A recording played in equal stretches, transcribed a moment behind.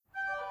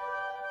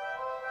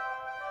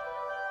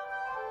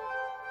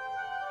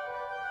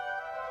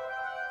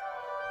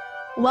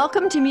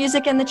Welcome to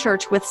Music in the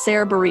Church with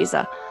Sarah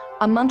Bariza,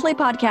 a monthly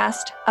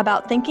podcast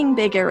about thinking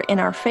bigger in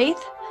our faith,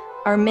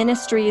 our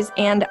ministries,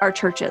 and our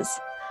churches.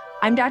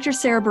 I'm Dr.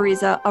 Sarah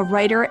Bariza, a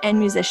writer and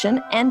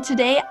musician, and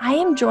today I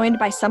am joined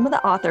by some of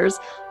the authors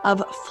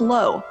of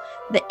Flow,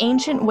 the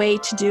ancient way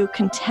to do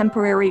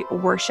contemporary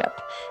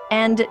worship.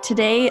 And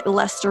today,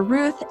 Lester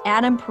Ruth,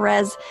 Adam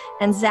Perez,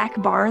 and Zach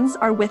Barnes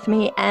are with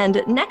me,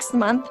 and next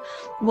month,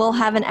 we'll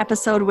have an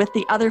episode with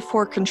the other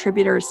four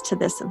contributors to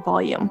this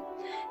volume.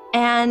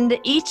 And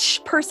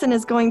each person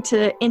is going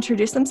to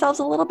introduce themselves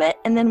a little bit,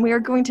 and then we are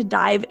going to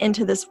dive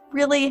into this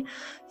really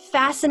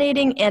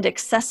fascinating and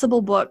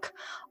accessible book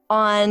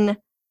on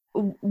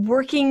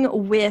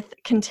working with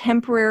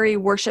contemporary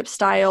worship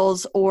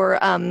styles or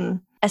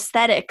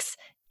aesthetics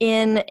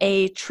in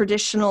a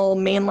traditional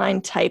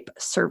mainline type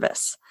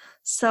service.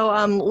 So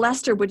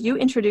Lester, would you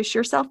introduce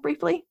yourself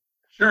briefly?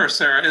 Sure,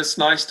 Sarah. It's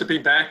nice to be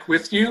back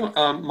with you.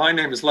 My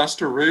name is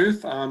Lester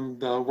Ruth. I'm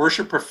the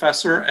worship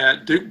professor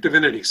at Duke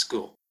Divinity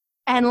School.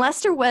 And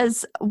Lester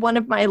was one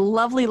of my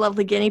lovely,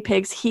 lovely guinea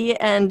pigs. He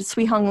and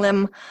Sui Hong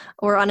Lim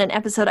were on an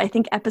episode, I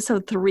think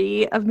episode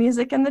 3 of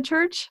Music in the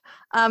Church.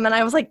 And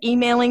I was like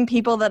emailing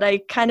people that I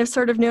kind of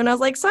sort of knew. And I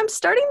was like, so I'm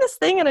starting this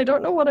thing and I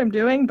don't know what I'm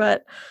doing.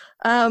 But,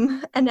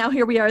 and now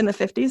here we are in the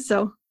 50s.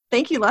 So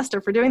thank you,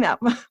 Lester, for doing that.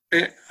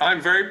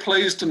 I'm very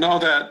pleased to know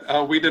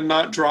that we did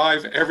not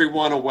drive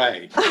everyone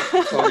away.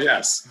 So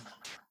yes.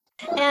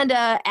 And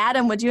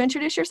Adam, would you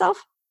introduce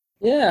yourself?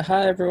 Yeah,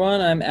 hi everyone.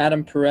 I'm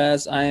Adam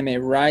Perez. I am a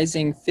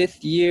rising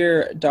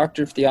fifth-year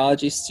Doctor of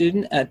Theology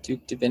student at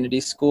Duke Divinity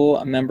School,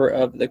 a member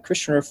of the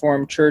Christian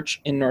Reformed Church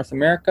in North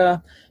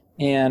America,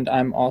 and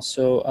I'm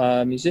also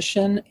a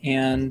musician,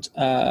 and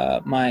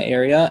my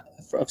area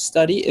of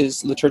study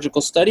is liturgical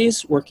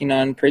studies, working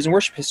on praise and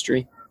worship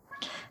history.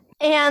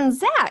 And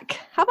Zach,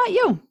 how about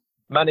you?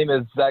 My name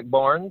is Zach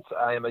Barnes.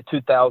 I am a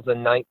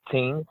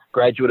 2019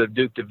 graduate of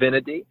Duke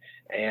Divinity,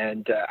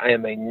 and I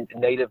am a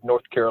native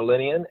North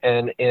Carolinian.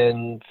 And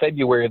in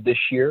February of this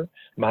year,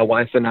 my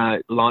wife and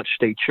I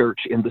launched a church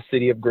in the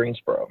city of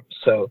Greensboro.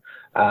 So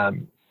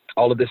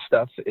all of this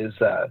stuff is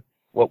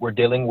what we're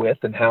dealing with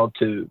and how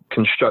to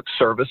construct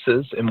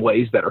services in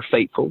ways that are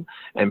faithful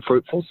and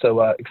fruitful.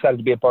 So excited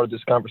to be a part of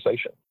this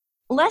conversation.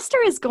 Lester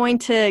is going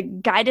to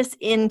guide us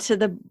into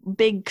the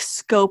big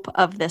scope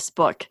of this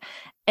book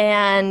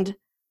and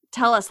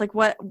tell us, like,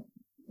 what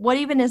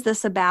even is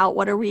this about?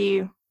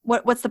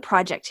 What's the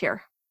project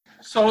here?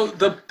 So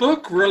the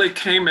book really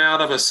came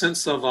out of a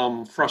sense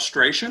of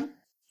frustration.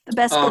 The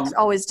best books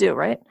always do,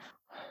 right?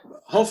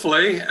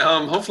 Hopefully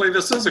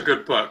this is a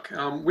good book.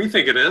 We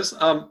think it is.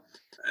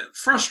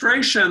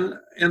 Frustration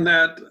in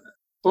that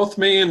both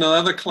me and the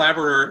other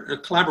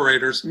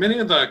collaborators, many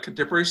of the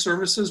contemporary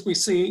services we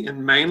see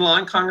in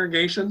mainline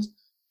congregations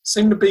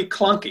seem to be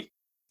clunky.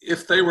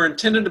 If they were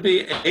intended to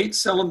be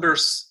 8-cylinder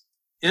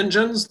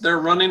engines, they're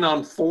running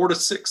on 4 to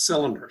 6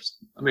 cylinders.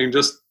 I mean,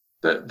 just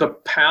the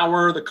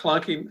power,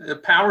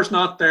 the power's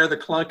not there, the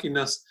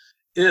clunkiness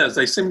is.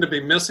 They seem to be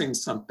missing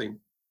something.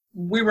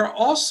 We were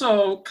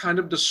also kind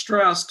of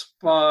distressed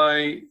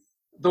by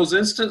those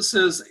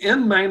instances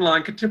in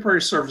mainline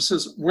contemporary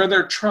services where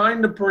they're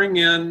trying to bring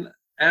in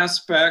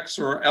aspects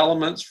or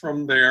elements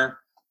from their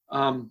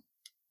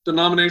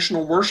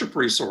denominational worship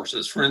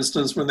resources. For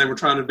instance, when they were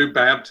trying to do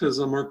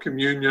baptism or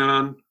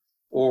communion,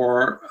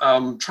 or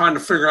trying to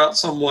figure out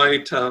some way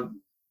to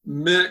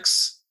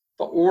mix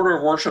the order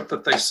of worship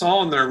that they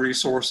saw in their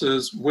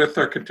resources with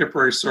their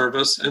contemporary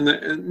service.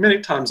 And many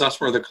times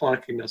that's where the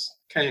clunkiness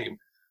came.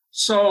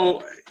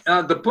 So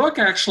the book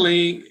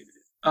actually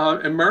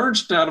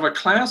emerged out of a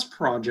class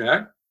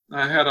project.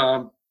 I had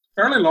a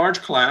fairly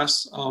large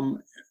class,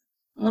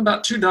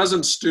 about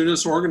 24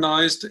 students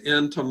organized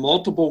into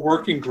multiple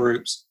working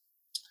groups.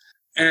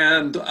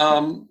 And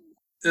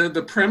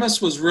the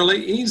premise was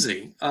really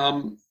easy.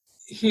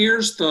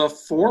 Here's the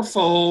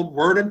fourfold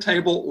word and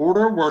table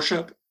order of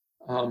worship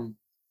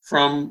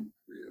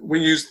we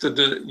used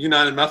the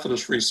United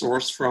Methodist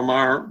resource from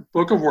our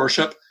book of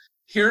worship.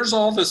 Here's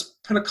all this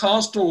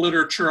Pentecostal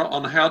literature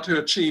on how to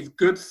achieve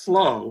good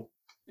flow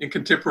in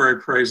contemporary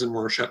praise and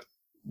worship.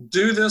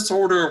 Do this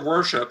order of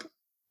worship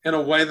in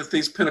a way that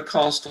these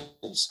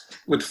Pentecostals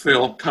would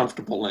feel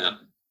comfortable in.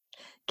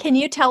 Can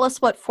you tell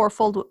us what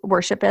fourfold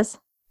worship is?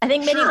 I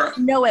think many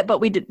know it, but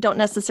we don't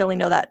necessarily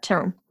know that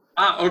term.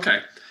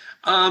 Okay.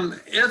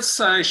 It's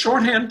a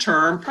shorthand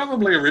term,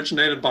 probably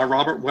originated by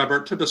Robert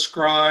Weber, to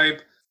describe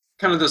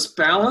kind of this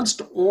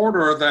balanced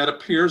order that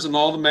appears in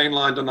all the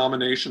mainline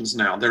denominations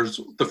now.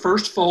 The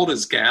first fold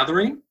is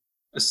gathering,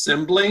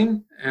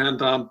 assembling,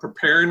 and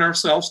preparing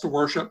ourselves to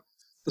worship.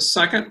 The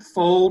second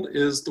fold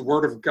is the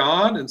Word of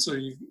God, and so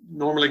you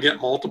normally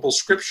get multiple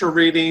scripture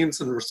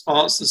readings and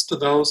responses to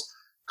those,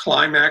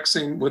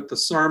 climaxing with the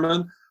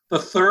sermon. The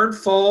third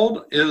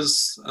fold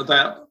is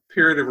that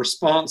period of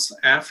response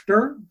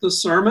after the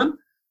sermon,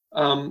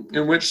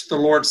 in which the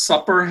Lord's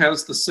Supper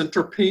has the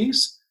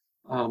centerpiece.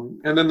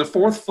 And then the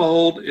fourth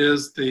fold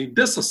is the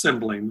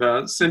disassembling,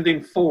 the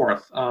sending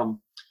forth,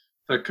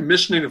 the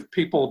commissioning of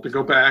people to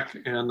go back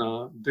and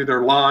do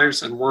their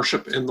lives and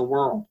worship in the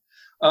world.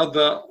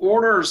 The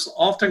order's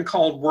often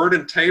called word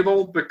and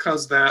table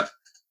because that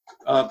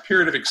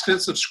period of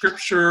extensive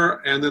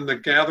scripture and then the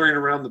gathering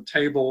around the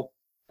table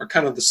are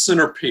kind of the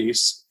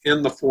centerpiece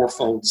in the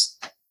fourfolds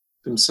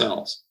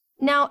themselves.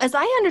 Now, as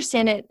I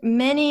understand it,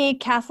 many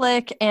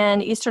Catholic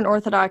and Eastern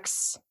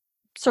Orthodox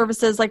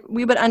services, like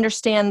we would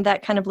understand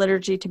that kind of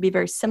liturgy to be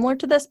very similar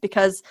to this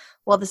because,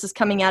 well, this is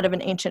coming out of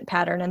an ancient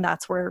pattern and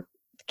that's where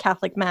the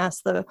Catholic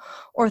Mass, the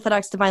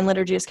Orthodox Divine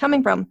Liturgy is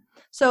coming from.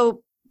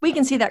 So we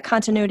can see that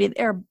continuity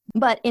there.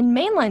 But in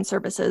mainline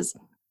services,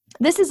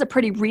 this is a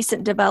pretty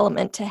recent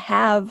development to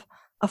have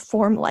a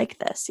form like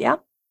this, yeah?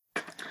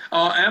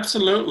 Oh,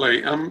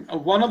 absolutely.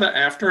 One of the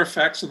after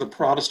effects of the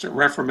Protestant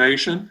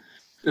Reformation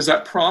is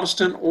that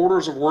Protestant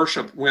orders of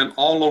worship went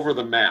all over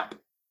the map.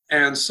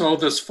 And so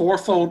this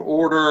fourfold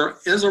order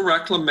is a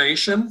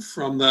reclamation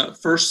from the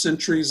first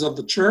centuries of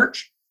the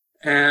church.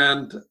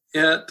 And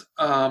it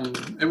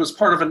was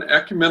part of an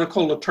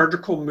ecumenical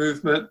liturgical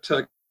movement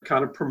to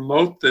kind of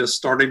promote this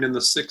starting in the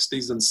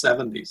 60s and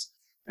 70s.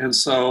 And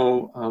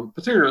so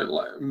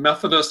particularly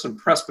Methodists and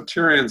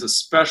Presbyterians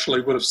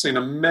especially would have seen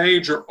a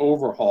major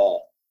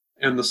overhaul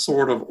in the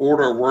sort of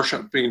order of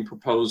worship being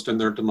proposed in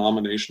their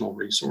denominational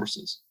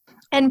resources.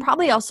 And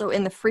probably also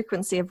in the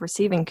frequency of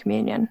receiving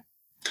communion.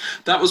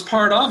 That was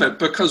part of it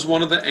because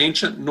one of the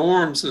ancient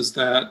norms is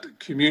that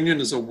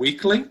communion is a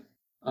weekly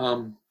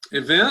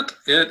event.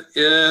 It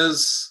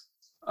is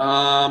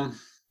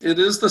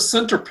the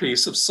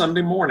centerpiece of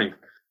Sunday morning.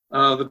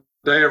 The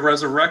day of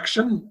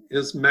resurrection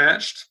is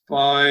matched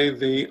by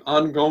the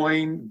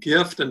ongoing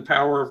gift and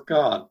power of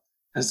God,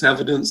 as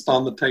evidenced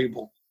on the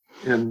table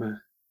in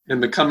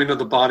the coming of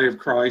the body of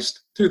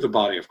Christ to the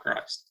body of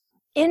Christ.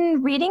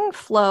 In reading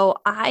Flow,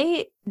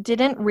 I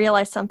didn't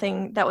realize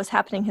something that was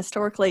happening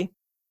historically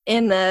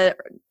in the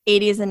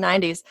 80s and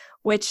 90s,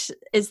 which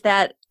is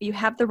that you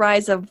have the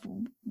rise of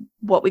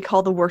what we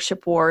call the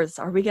worship wars.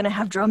 Are we going to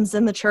have drums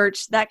in the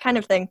church? That kind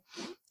of thing.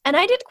 And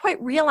I didn't quite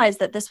realize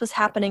that this was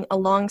happening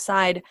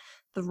alongside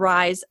the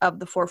rise of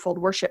the fourfold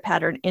worship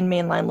pattern in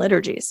mainline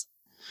liturgies.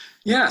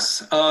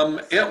 Yes,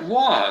 it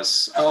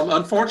was.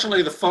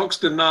 Unfortunately, the folks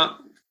did not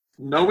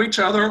know each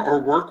other or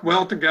work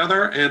well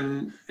together,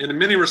 and in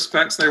many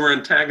respects, they were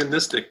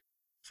antagonistic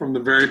from the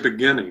very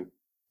beginning.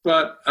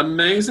 But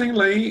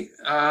amazingly,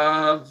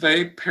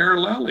 they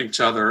parallel each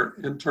other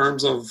in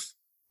terms of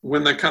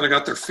when they kind of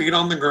got their feet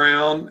on the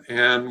ground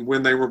and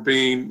when they were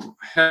being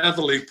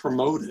heavily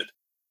promoted.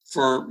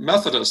 For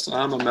Methodists,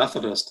 I'm a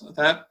Methodist,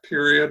 that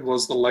period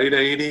was the late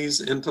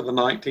 80s into the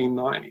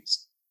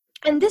 1990s.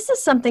 And this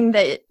is something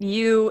that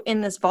you, in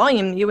this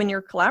volume, you and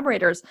your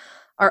collaborators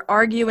are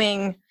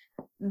arguing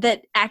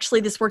that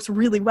actually this works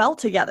really well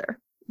together.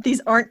 These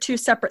aren't two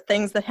separate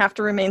things that have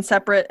to remain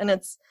separate, and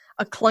it's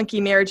a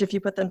clunky marriage if you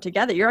put them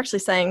together. You're actually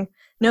saying,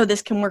 no,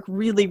 this can work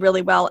really,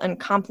 really well and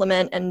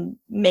complement and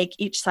make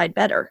each side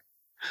better.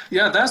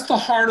 Yeah, that's the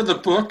heart of the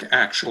book,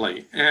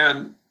 actually.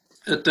 And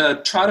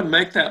to try to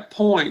make that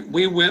point,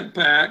 we went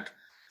back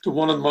to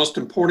one of the most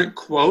important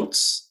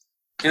quotes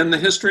in the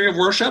history of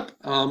worship,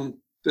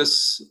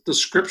 this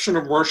description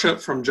of worship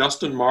from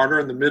Justin Martyr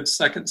in the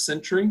mid-2nd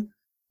century,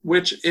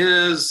 which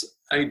is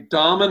a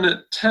dominant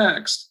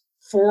text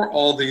for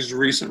all these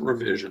recent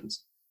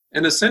revisions.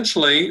 And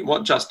essentially,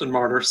 what Justin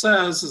Martyr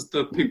says is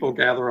the people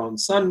gather on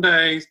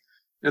Sundays,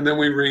 and then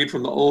we read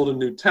from the Old and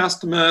New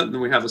Testament, and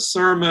then we have a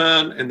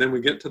sermon, and then we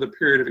get to the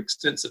period of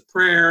extensive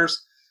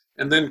prayers,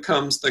 and then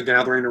comes the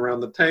gathering around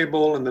the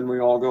table, and then we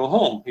all go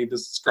home. He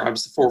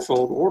describes the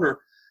fourfold order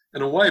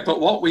in a way. But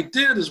what we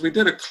did is we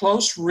did a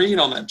close read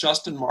on that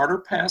Justin Martyr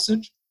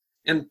passage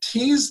and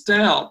teased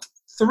out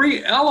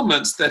 3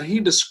 elements that he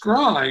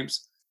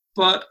describes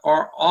but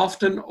are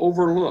often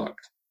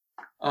overlooked.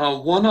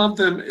 One of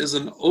them is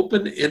an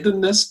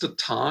open-endedness to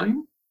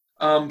time.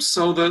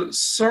 So the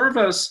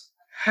service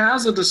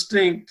has a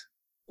distinct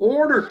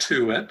order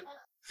to it,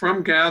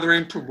 from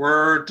gathering to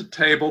word to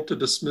table to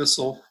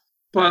dismissal,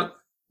 but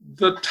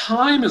the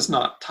time is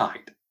not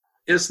tight.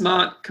 It's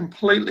not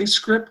completely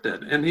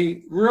scripted. And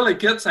he really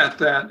gets at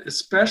that,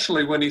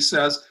 especially when he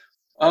says,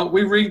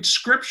 we read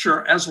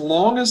scripture as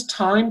long as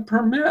time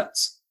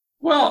permits.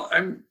 Well,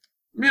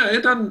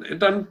 it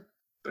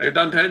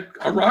doesn't take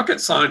a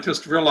rocket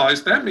scientist to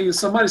realize that means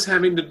somebody's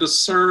having to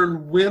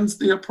discern when's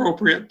the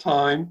appropriate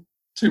time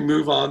to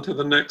move on to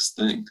the next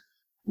thing,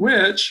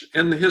 which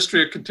in the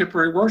history of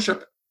contemporary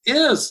worship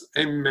is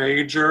a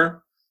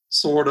major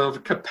sort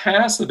of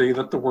capacity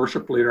that the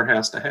worship leader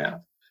has to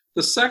have.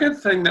 The second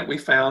thing that we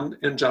found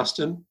in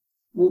Justin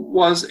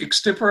was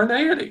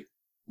extemporaneity.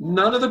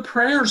 None of the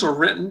prayers are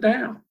written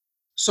down.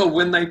 So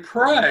when they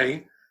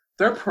pray,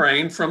 they're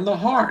praying from the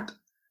heart.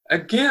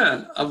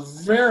 Again, a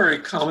very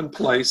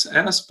commonplace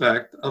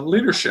aspect of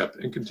leadership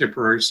in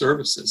contemporary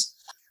services.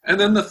 And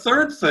then the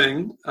third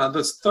thing,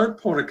 this third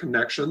point of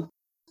connection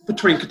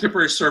between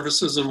contemporary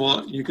services and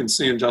what you can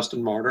see in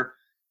Justin Martyr,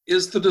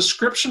 is the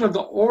description of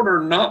the order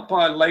not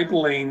by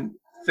labeling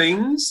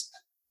things,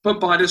 but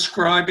by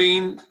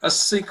describing a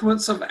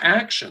sequence of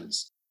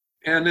actions.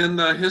 And in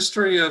the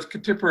history of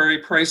contemporary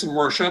praise and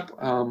worship,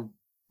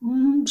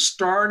 time,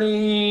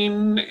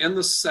 starting in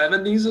the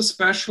 70s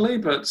especially,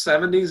 but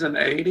 70s and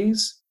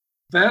 80s,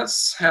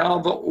 that's how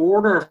the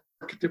order of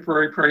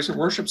contemporary praise and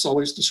worship is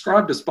always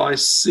described, as by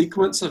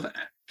sequence of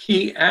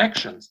key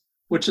actions,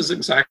 which is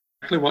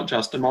exactly what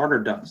Justin Martyr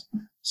does.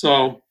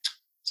 So,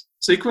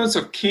 sequence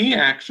of key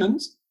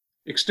actions,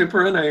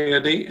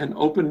 extemporaneity, and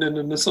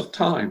open-endedness of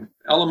time,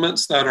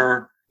 elements that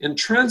are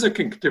intrinsic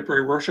in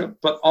contemporary worship,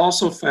 but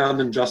also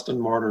found in Justin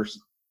Martyr's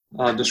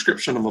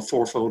description of a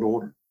fourfold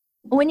order.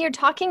 When you're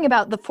talking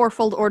about the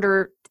fourfold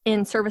order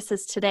in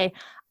services today,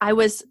 I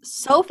was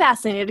so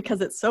fascinated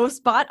because it's so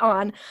spot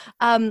on.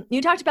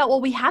 You talked about, well,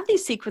 we have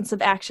these sequence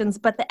of actions,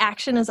 but the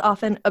action is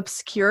often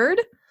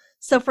obscured.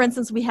 So for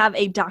instance, we have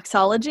a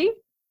doxology.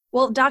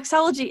 Well,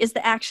 doxology is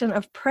the action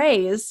of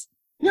praise,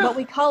 but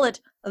we call it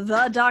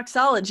the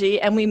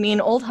doxology, and we mean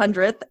Old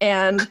Hundredth,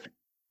 and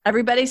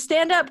everybody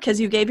stand up because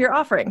you gave your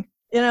offering,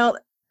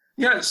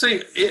 Yeah,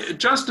 see,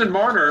 Justin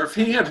Martyr, if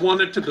he had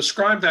wanted to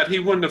describe that, he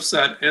wouldn't have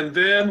said, and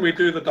then we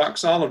do the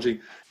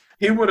doxology.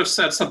 He would have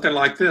said something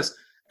like this,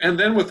 and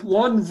then with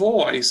one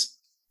voice,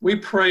 we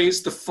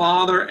praise the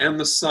Father and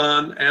the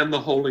Son and the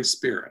Holy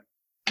Spirit,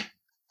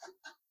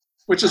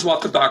 which is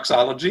what the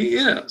doxology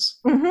is.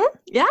 Mm-hmm.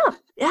 Yeah.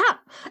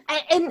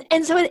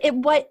 And so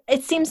what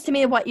it seems to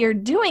me what you're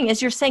doing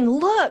is you're saying,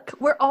 look,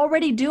 we're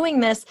already doing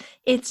this.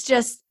 It's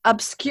just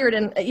obscured.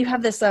 And you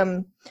have this,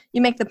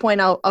 you make the point,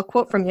 I'll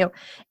quote from you.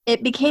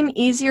 It became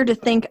easier to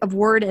think of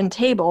word and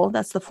table,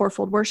 that's the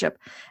fourfold worship,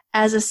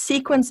 as a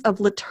sequence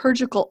of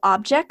liturgical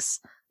objects,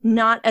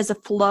 not as a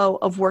flow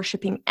of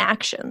worshiping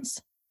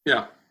actions.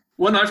 Yeah.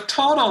 When I've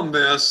taught on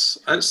this,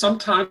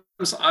 sometimes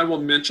I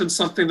will mention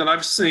something that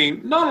I've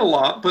seen, not a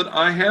lot, but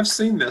I have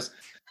seen this.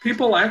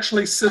 People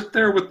actually sit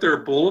there with their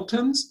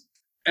bulletins,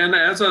 and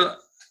as a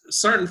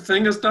certain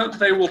thing is done,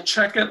 they will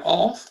check it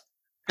off.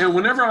 And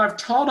whenever I've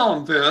taught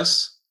on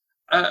this,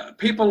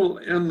 people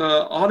in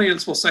the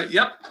audience will say,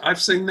 yep, I've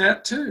seen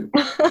that too,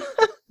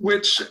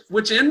 which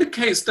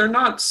indicates they're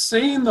not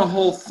seeing the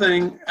whole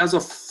thing as a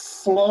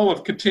flow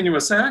of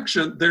continuous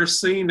action. They're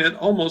seeing it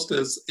almost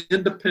as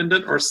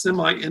independent or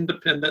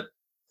semi-independent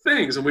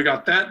things. And we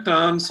got that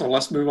done, so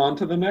let's move on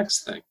to the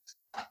next thing.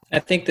 I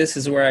think this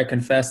is where I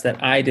confess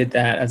that I did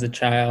that as a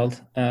child.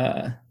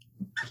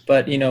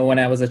 But, when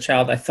I was a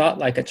child, I thought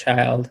like a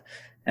child.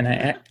 And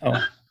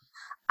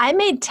I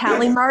made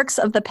tally marks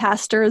of the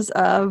pastor's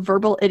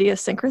verbal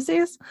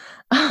idiosyncrasies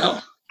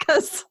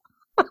because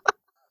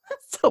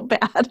so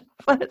bad,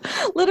 but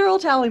literal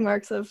tally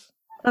marks of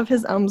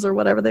his ums or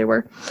whatever they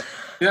were.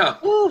 Yeah.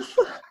 Oof.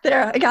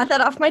 There, I got that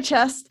off my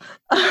chest.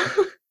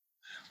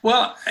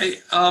 Well,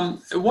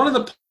 one of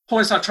the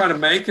points I try to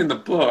make in the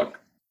book,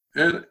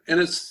 and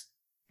it's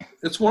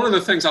one of the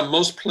things I'm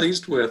most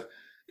pleased with,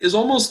 is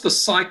almost the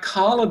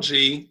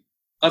psychology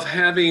of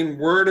having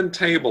word and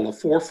table, a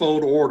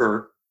fourfold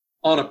order,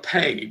 on a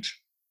page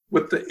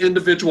with the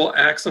individual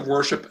acts of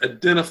worship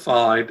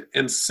identified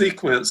and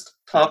sequenced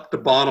top to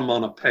bottom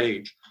on a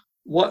page.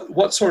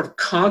 What sort of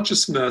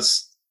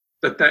consciousness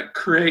that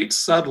creates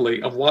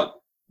subtly of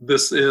what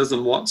this is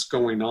and what's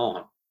going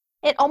on.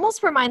 It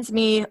almost reminds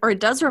me, or it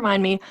does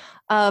remind me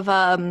of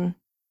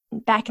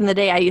back in the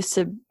day I used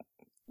to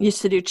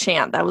do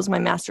chant. That was my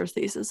master's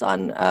thesis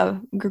on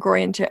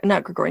Benedictine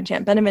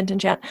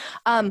chant.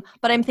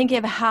 But I'm thinking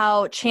of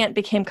how chant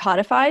became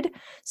codified.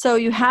 So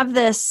you have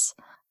this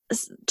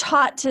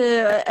taught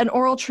to an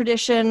oral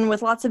tradition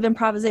with lots of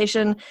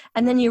improvisation,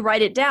 and then you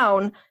write it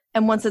down.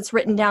 And once it's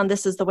written down,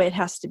 this is the way it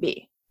has to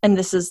be. And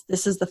this is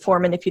the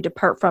form. And if you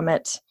depart from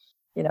it,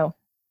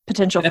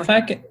 potential. And if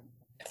I can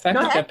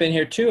jump in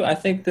here too, I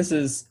think this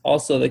is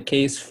also the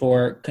case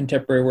for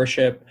contemporary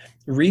worship.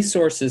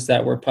 Resources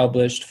that were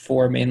published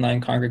for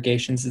mainline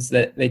congregations is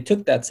that they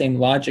took that same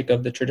logic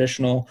of the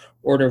traditional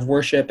order of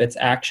worship, its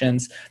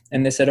actions,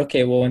 and they said,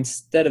 okay, well,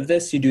 instead of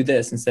this, you do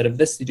this. Instead of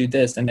this, you do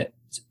this. And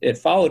it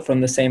followed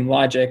from the same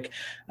logic,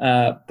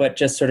 but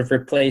just sort of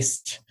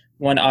replaced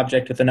one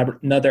object with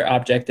another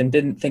object and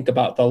didn't think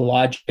about the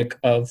logic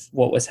of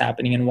what was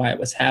happening and why it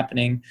was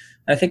happening.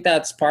 And I think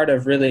that's part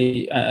of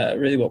really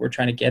what we're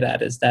trying to get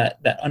at, is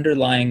that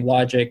underlying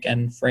logic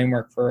and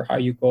framework for how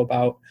you go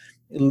about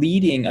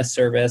leading a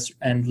service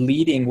and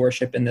leading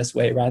worship in this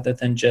way, rather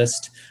than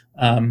just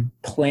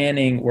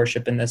planning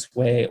worship in this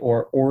way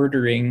or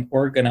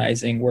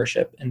organizing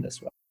worship in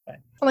this way.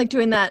 I like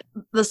doing that,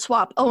 the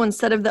swap. Oh,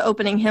 instead of the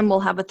opening hymn, we'll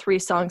have a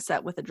 3-song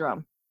set with a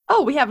drum.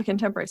 Oh, we have a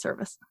contemporary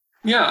service.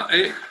 Yeah,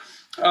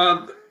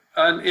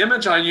 an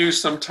image I use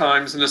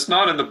sometimes, and it's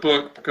not in the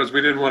book because we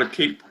didn't want to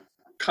keep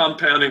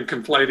compounding,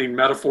 conflating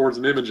metaphors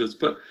and images,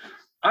 but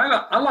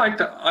I like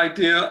the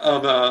idea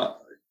of a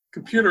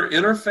computer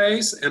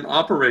interface and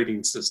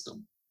operating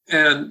system.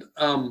 And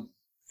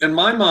in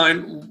my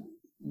mind,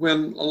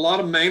 when a lot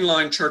of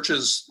mainline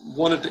churches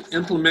wanted to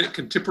implement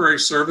contemporary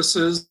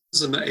services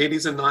in the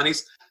 80s and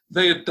 90s,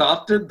 they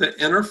adopted the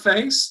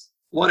interface,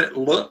 what it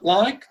looked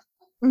like,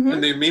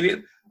 in the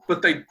immediate,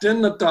 but they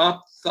didn't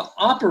adopt the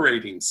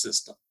operating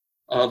system,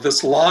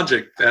 this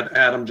logic that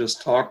Adam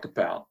just talked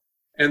about.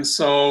 And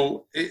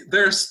so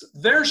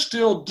they're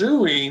still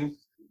doing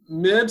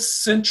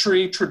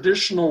mid-century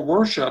traditional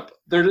worship.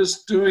 They're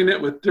just doing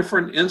it with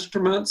different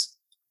instruments,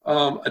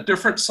 a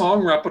different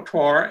song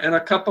repertoire, and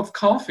a cup of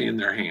coffee in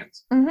their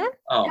hands.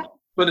 Mm-hmm.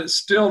 But it's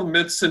still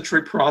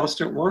mid-century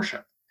Protestant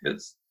worship.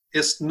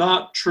 It's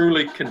not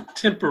truly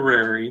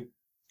contemporary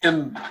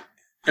in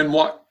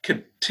what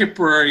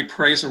contemporary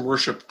praise and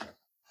worship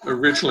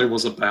originally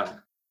was about.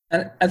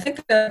 And I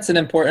think that's an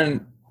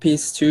important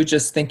piece too,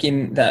 just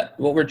thinking that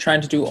what we're trying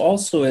to do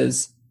also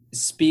is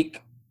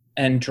speak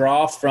and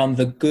draw from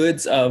the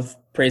goods of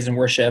praise and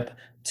worship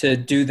to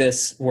do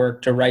this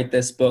work, to write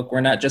this book.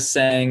 We're not just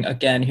saying,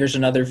 again, here's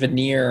another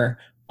veneer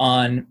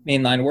on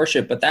mainline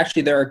worship, but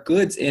actually there are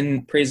goods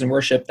in praise and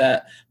worship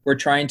that we're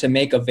trying to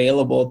make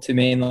available to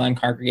mainline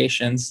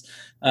congregations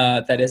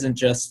that isn't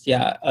just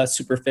a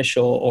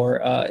superficial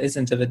or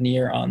isn't a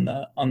veneer on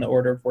the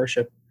order of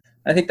worship.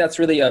 I think that's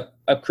really a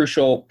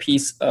crucial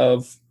piece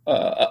of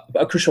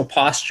a crucial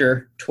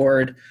posture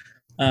toward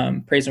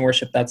praise and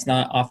worship that's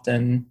not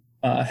often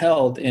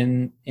held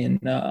in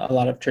a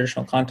lot of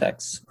traditional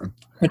contexts,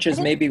 which is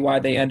maybe why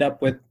they end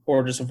up with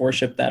orders of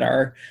worship that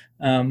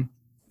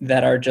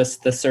are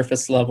just the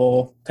surface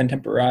level,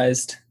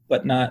 contemporized,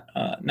 but not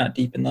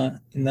deep in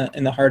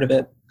the heart of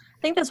it.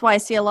 I think that's why I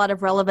see a lot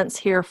of relevance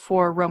here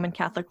for Roman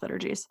Catholic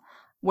liturgies,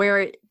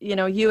 where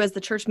you as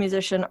the church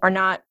musician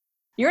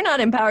you're not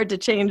empowered to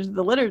change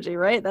the liturgy,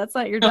 right? That's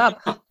not your job.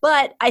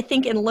 But I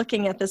think in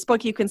looking at this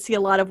book, you can see a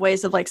lot of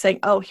ways of like saying,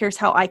 oh, here's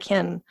how I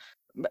can,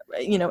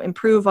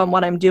 improve on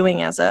what I'm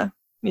doing as a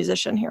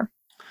musician here.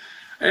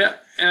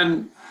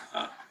 And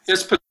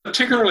it's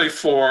particularly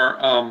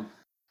for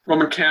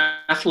Roman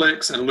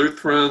Catholics and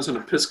Lutherans and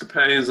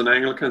Episcopalians and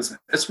Anglicans.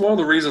 It's one of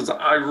the reasons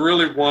I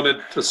really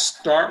wanted to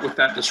start with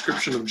that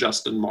description of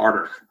Justin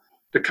Martyr,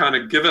 to kind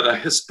of give it a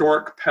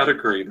historic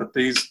pedigree, that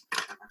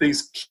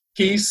these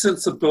key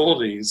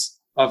sensibilities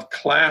of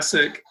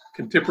classic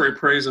contemporary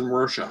praise and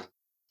worship,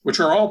 which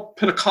are all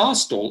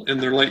Pentecostal in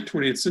their late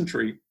 20th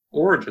century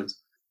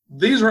origins,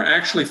 these are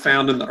actually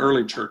found in the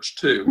early church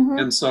too. Mm-hmm.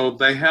 And so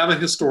they have a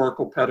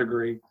historical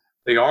pedigree.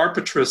 They are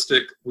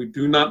patristic. We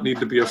do not need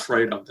to be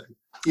afraid of them,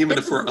 even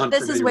if we're unfamiliar.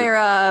 This is where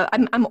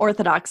I'm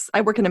Orthodox.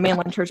 I work in a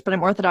mainline church, but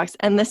I'm Orthodox.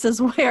 And this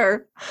is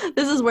where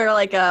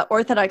like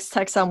Orthodox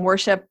texts on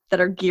worship that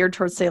are geared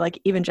towards, say,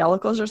 like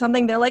evangelicals or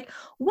something. They're like,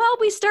 well,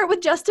 we start with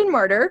Justin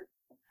Martyr.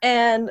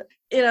 And,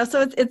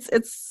 so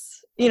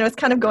it's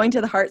kind of going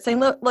to the heart,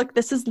 saying, look,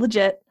 this is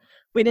legit.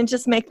 We didn't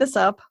just make this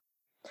up.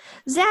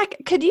 Zach,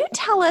 could you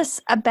tell us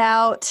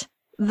about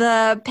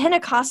the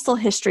Pentecostal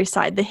history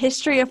side, the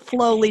history of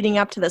flow leading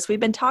up to this? We've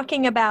been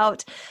talking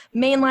about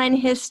mainline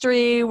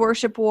history,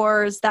 worship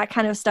wars, that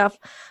kind of stuff,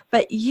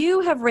 but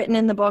you have written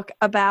in the book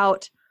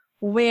about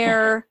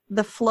where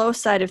the flow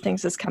side of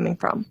things is coming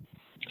from.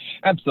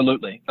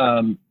 Absolutely.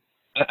 I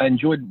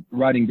enjoyed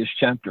writing this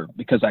chapter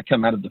because I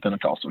come out of the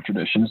Pentecostal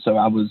tradition. So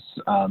I was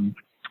some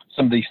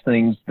of these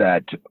things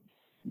that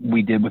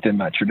we did within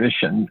my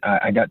tradition.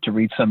 I got to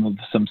read some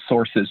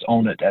sources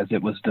on it as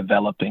it was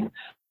developing.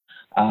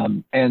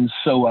 And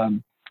so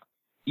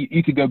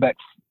you could go back,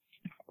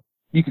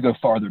 you could go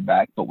farther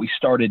back, but we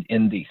started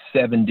in the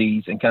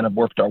 70s and kind of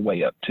worked our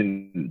way up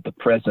to the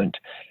present.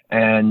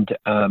 And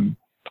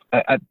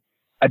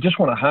I just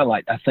want to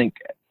highlight, I think,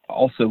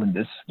 also in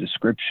this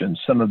description,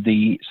 some of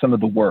the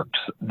works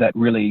that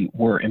really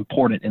were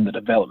important in the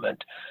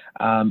development.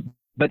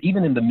 But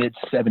even in the mid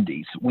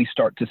 70s, we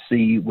start to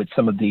see with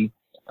some of the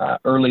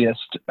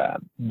earliest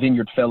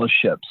vineyard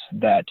fellowships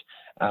that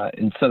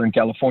in Southern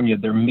California,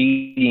 they're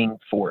meeting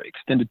for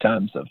extended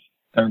times of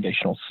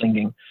congregational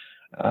singing.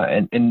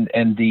 And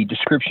the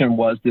description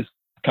was this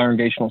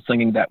congregational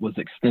singing that was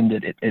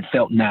extended. It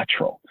felt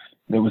natural.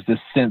 There was this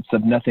sense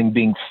of nothing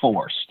being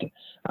forced.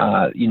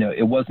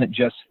 It wasn't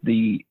just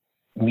the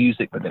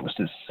music, but there was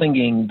this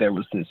singing. There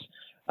was this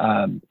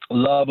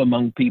love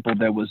among people.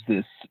 There was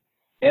this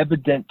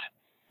evident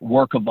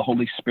work of the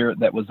Holy Spirit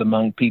that was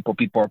among people.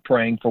 People are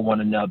praying for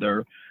one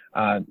another.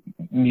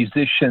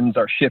 Musicians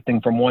are shifting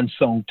from one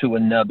song to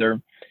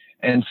another.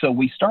 And so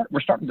we're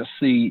starting to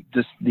see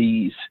just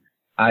these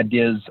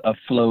ideas of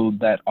flow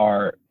that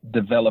are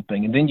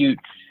developing. And then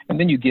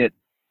you get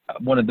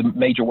one of the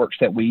major works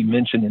that we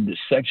mentioned in this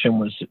section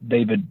was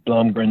David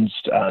Blomgren's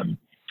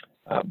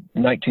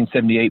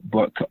 1978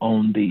 book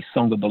on the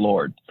Song of the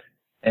Lord,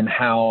 and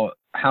how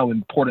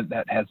important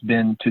that has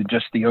been to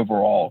just the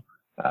overall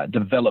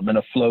development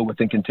of flow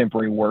within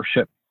contemporary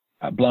worship.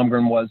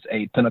 Blomgren was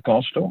a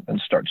Pentecostal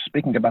and started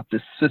speaking about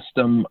this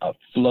system of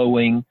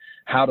flowing,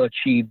 how to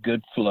achieve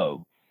good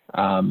flow.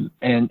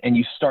 And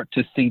you start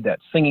to see that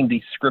singing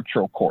these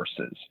scriptural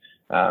courses.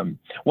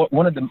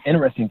 One of the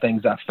interesting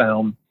things I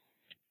found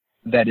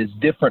that is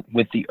different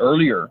with the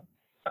earlier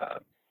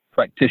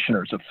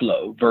practitioners of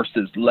flow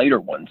versus later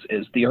ones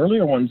is the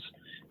earlier ones,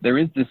 there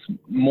is this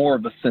more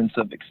of a sense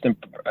of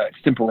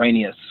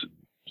extemporaneous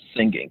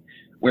singing.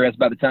 Whereas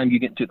by the time you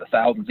get into the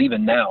thousands,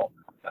 even now,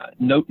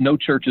 no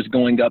church is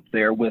going up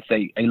there with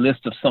a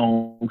list of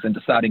songs and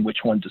deciding which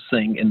one to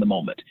sing in the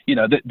moment.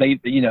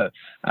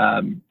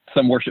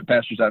 Some worship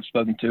pastors I've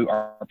spoken to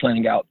are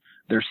planning out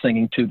they're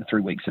singing 2 to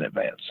 3 weeks in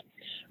advance.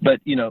 But,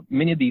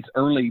 many of these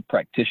early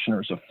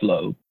practitioners of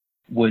flow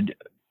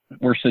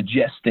were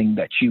suggesting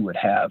that you would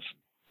have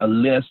a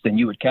list and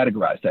you would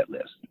categorize that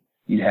list.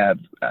 You'd have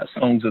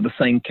songs of the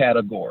same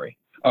category,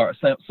 or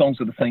songs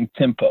of the same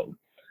tempo,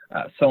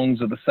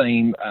 songs of the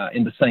same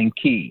in the same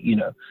key,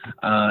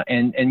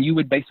 and you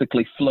would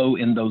basically flow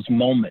in those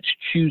moments,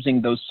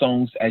 choosing those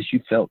songs as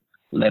you felt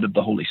led of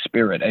the Holy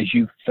Spirit, as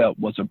you felt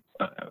was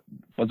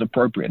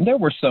appropriate. And there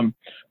were some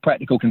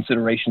practical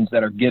considerations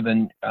that are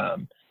given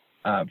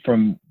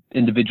from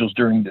individuals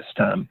during this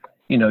time.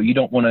 You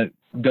don't want to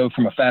go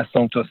from a fast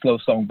song to a slow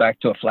song back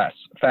to a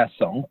fast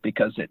song,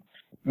 because it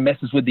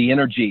messes with the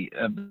energy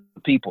of the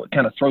people. It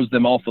kind of throws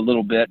them off a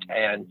little bit.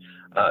 And,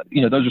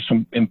 those are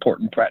some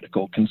important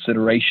practical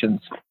considerations.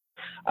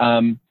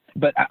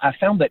 But I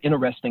found that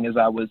interesting as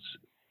I was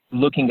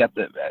looking at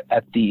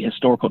the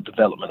historical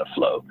development of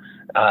flow,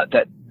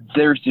 that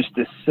there's just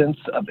this sense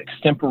of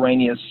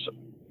extemporaneous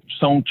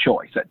song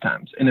choice at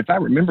times. And if I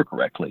remember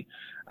correctly,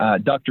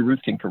 Dr.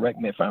 Ruth can correct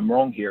me if I'm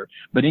wrong here,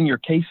 but in your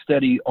case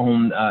study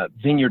on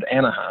Vineyard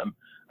Anaheim,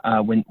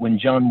 when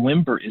John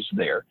Wimber is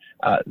there,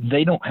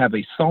 they don't have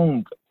a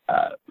song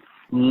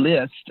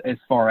list as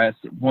far as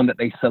one that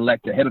they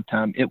select ahead of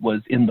time. It was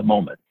in the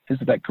moment. Is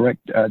that correct,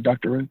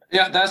 Dr. Ruth?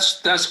 Yeah,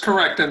 that's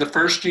correct. In the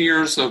first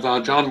years of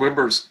John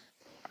Wimber's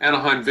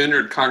Anaheim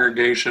Vineyard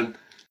congregation,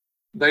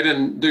 they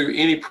didn't do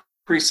any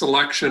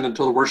pre-selection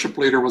until the worship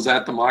leader was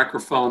at the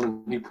microphone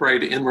and he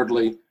prayed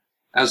inwardly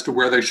as to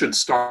where they should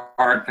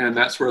start, and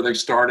that's where they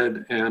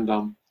started, and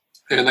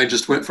they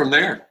just went from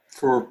there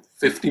for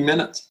 50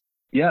 minutes.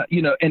 Yeah,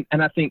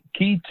 and I think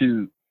key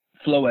to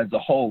flow as a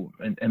whole,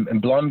 and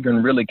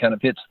Blomgren really kind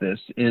of hits this,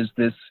 is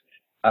this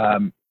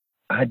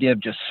idea of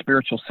just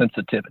spiritual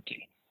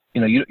sensitivity.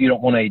 You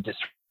don't want a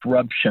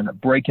disruption, a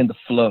break in the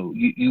flow.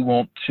 You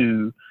want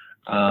to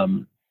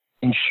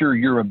ensure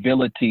your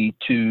ability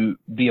to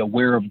be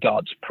aware of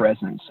God's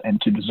presence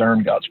and to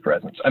discern God's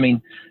presence. I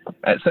mean,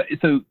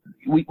 so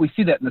we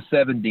see that in the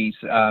 70s.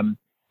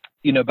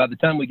 By the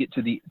time we get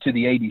to the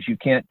 80s, you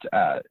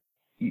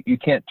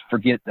can't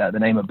forget the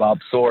name of Bob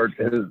Sword,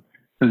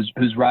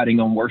 who's writing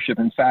on worship.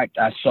 In fact,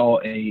 I saw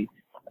a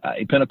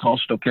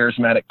Pentecostal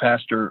charismatic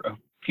pastor a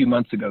few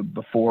months ago,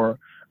 before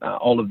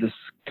all of this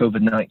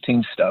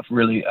COVID-19 stuff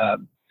really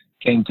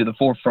came to the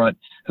forefront,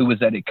 who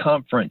was at a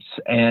conference,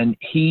 and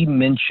he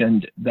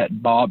mentioned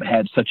that Bob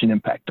had such an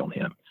impact on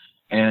him.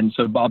 And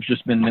so Bob's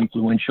just been an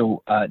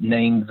influential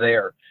name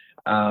there.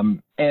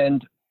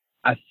 And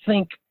I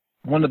think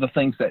one of the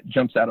things that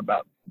jumps out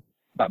about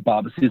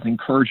Bob is his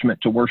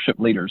encouragement to worship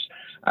leaders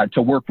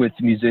to work with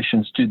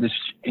musicians to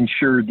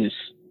ensure this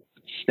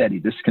steady,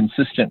 this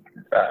consistent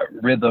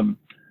rhythm,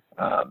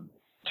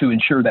 to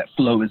ensure that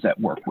flow is at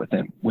work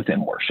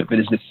within worship. It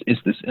is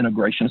this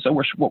integration. So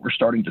what we're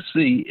starting to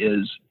see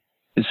is,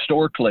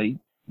 historically,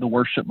 the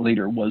worship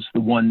leader was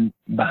the one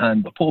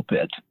behind the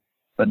pulpit,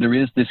 but there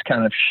is this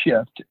kind of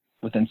shift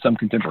within some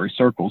contemporary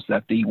circles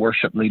that the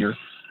worship leader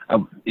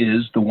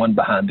is the one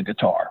behind the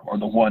guitar, or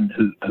the one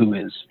who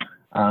is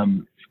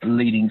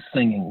leading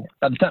singing.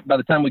 By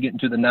the time we get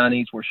into the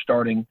 90s, we're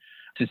starting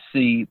to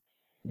see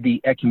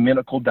the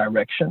ecumenical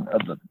direction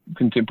of the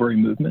contemporary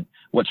movement.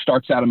 What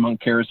starts out among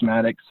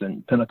charismatics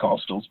and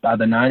Pentecostals, by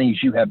the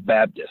 90s, you have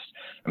Baptists.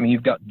 I mean,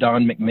 you've got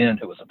Don McMahon,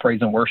 who was a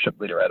praise and worship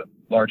leader at a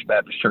large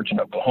Baptist church in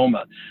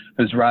Oklahoma,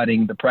 who's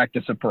writing The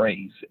Practice of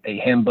Praise, a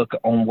handbook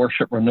on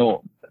worship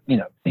renewal.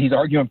 He's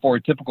arguing for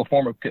a typical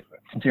form of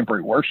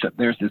contemporary worship.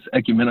 There's this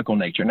ecumenical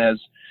nature. And as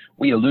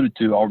we alluded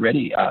to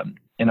already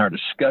in our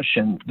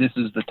discussion, this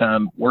is the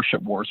time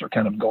worship wars are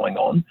kind of going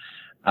on.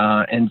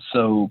 And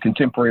so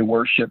contemporary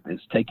worship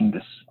is taking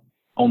this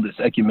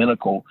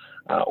ecumenical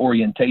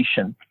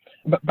orientation.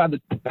 But by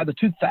the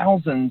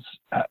 2000s,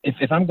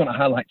 if I'm going to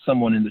highlight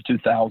someone in the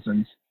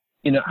 2000s,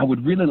 I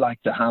would really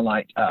like to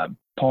highlight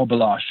Paul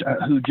Baloche,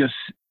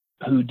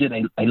 who did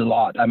a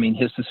lot. I mean,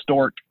 his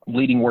historic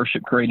Leading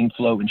Worship, Creating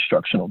Flow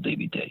instructional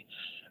DVD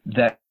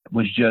that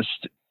was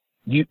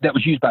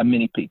used by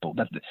many people.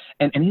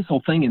 And his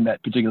whole thing in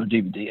that particular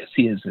DVD is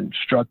he is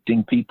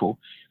instructing people.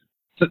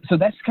 So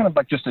that's kind of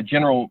like just a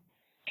general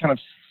kind of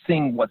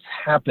seeing what's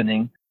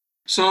happening.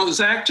 So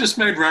Zach just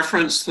made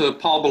reference to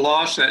Paul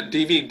Baloche, that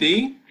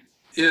DVD.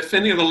 If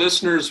any of the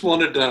listeners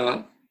wanted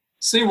to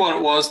see what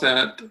it was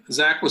that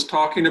Zach was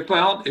talking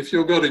about, if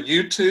you'll go to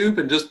YouTube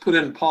and just put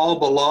in Paul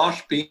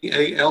Baloche,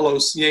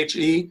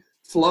 B-A-L-O-C-H-E,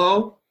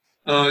 flow,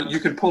 you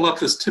can pull up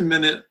this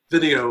 10-minute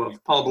video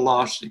of Paul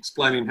Baloche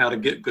explaining how to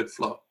get good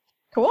flow.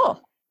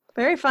 Cool.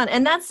 Very fun.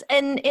 And that's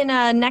in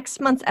next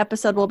month's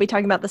episode, we'll be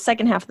talking about the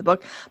second half of the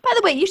book. By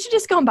the way, you should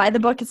just go and buy the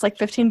book. It's like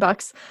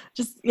 $15.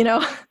 Just,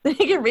 then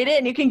you can read it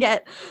and you can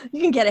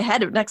get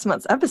ahead of next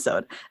month's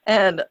episode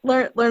and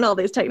learn all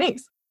these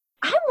techniques.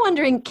 I'm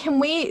wondering, can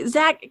we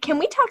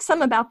talk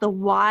some about the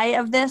why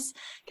of this?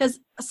 Because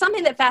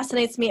something that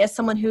fascinates me as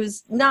someone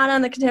who's not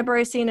on the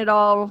contemporary scene at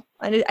all,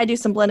 I do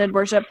some blended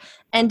worship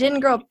and didn't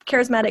grow up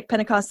charismatic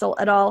Pentecostal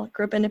at all,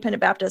 grew up independent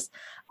Baptist.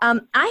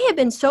 I have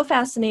been so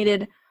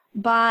fascinated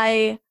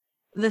by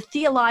the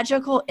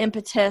theological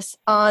impetus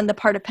on the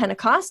part of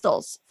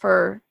Pentecostals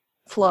for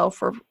flow,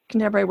 for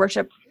contemporary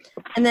worship,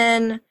 and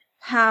then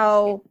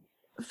how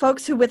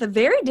folks who with a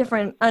very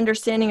different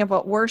understanding of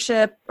what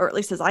worship, or at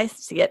least as I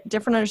see it,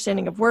 different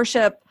understanding of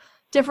worship,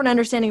 different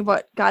understanding of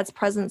what God's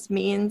presence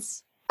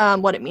means,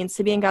 what it means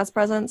to be in God's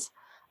presence,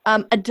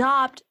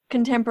 adopt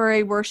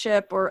contemporary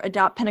worship or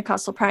adopt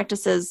Pentecostal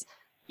practices,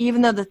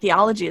 even though the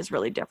theology is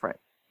really different.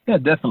 Yeah,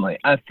 definitely.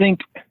 I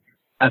think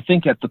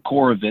at the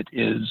core of it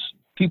is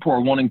people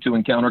are wanting to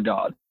encounter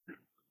God.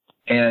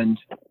 And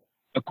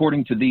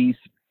according to these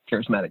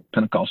charismatic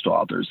Pentecostal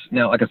authors,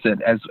 now, like I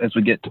said, as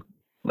we get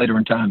later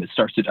in time, it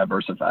starts to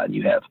diversify, and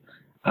you have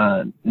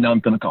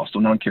non-Pentecostal,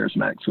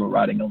 non-charismatics who are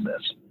writing on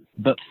this.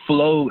 But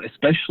flow,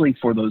 especially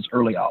for those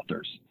early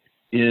authors,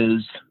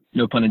 is,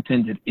 no pun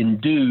intended,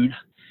 endued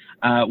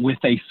with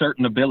a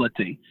certain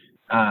ability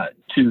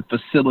to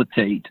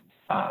facilitate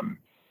an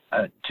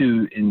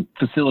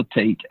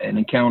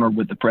encounter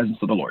with the presence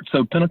of the Lord.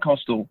 So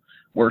Pentecostal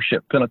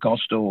worship,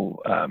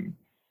 Pentecostal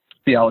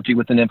theology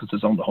with an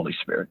emphasis on the Holy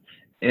Spirit,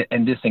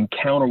 and this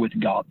encounter with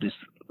God, this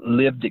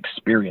lived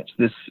experience,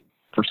 this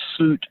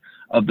pursuit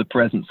of the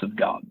presence of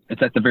God.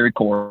 It's at the very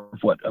core of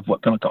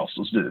what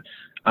Pentecostals do.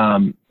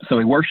 So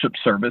a worship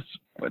service,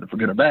 whether for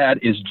good or bad,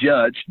 is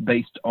judged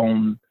based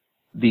on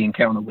the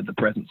encounter with the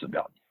presence of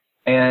God.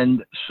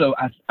 And so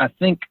I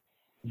think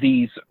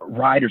these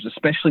writers,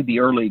 especially the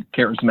early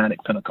charismatic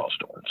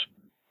Pentecostals,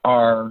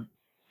 are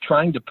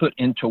trying to put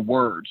into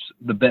words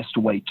the best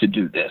way to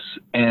do this.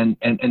 And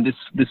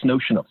this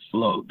notion of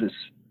flow,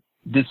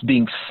 this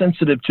being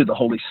sensitive to the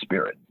Holy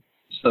Spirit.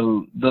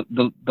 So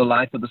the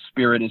life of the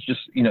Spirit is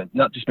just,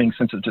 not just being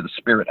sensitive to the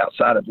Spirit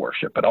outside of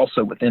worship, but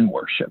also within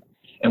worship.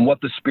 And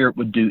what the Spirit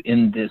would do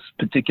in this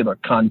particular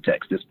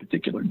context, this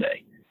particular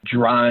day,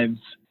 drives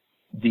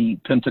the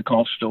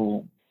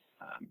Pentecostal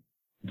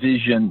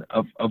vision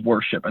of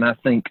worship. And I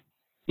think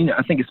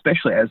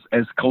especially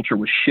as culture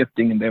was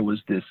shifting and there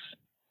was this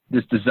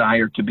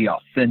desire to be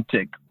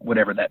authentic,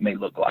 whatever that may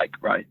look like,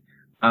 right?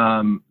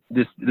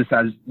 This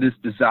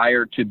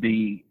desire to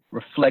be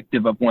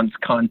reflective of one's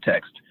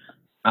context.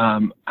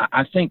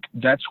 I think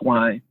that's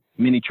why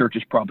many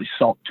churches probably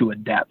sought to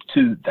adapt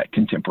to that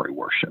contemporary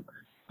worship,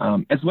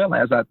 as well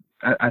as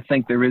I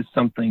think there is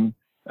something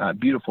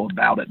beautiful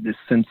about it, this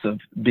sense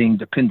of being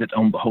dependent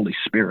on the Holy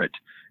Spirit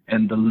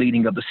and the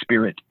leading of the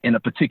Spirit in a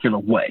particular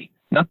way.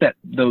 Not that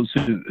those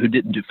who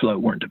didn't do flow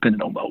weren't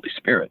dependent on the Holy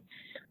Spirit,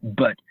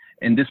 but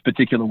in this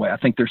particular way, I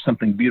think there's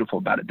something beautiful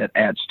about it that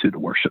adds to the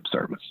worship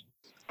service.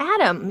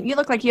 Adam, you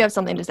look like you have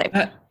something to say.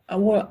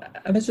 Well,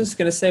 I was just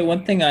going to say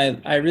one thing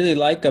I really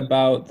like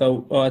about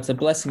it's a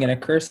blessing and a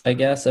curse, I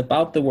guess,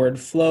 about the word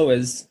flow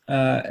is,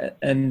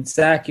 and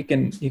Zach, you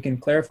can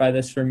clarify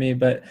this for me,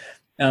 but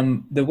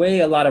the way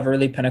a lot of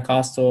early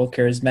Pentecostal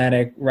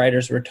charismatic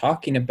writers were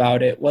talking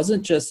about it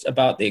wasn't just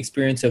about the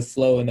experience of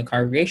flow in the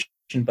congregation,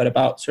 but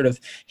about sort of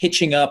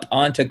hitching up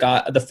onto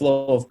God, the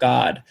flow of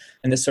God,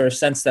 and this sort of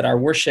sense that our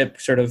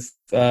worship sort of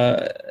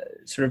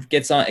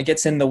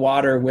gets in the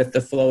water with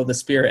the flow of the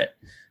Spirit.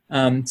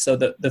 So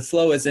the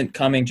flow isn't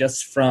coming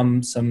just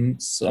from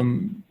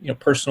some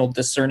personal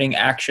discerning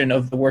action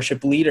of the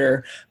worship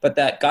leader, but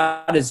that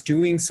God is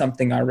doing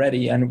something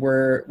already, and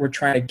we're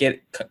trying to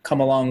come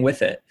along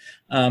with it.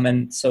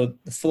 And so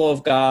the flow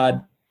of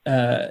God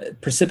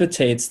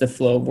precipitates the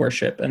flow of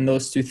worship, and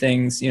those two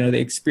things, the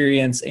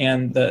experience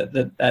and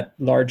that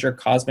larger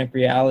cosmic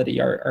reality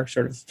are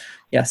sort of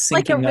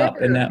syncing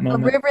up in that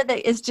moment. A river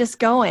that is just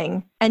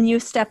going, and you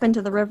step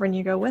into the river and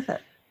you go with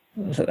it.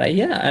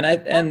 Yeah, and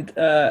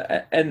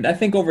I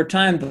think over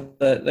time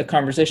the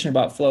conversation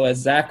about flow, as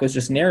Zach was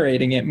just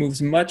narrating it, moves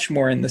much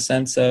more in the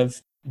sense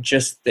of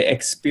just the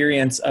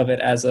experience of it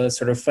as a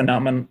sort of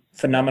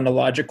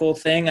phenomenological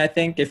thing, I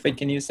think, if we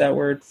can use that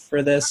word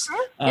for this,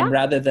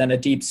 rather than a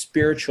deep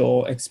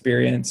spiritual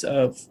experience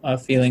of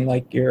feeling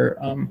like you're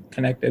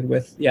connected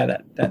with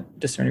that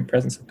discerning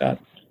presence of God.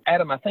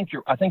 Adam, I think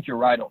you're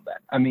right on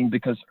that. I mean,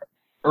 because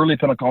early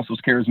Pentecostals,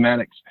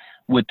 charismatics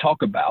would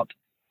talk about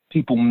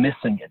people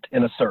missing it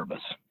in a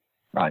service,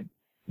 right?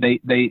 They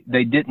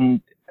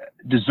didn't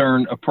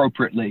discern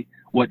appropriately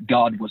what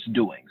God was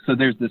doing. So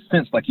there's this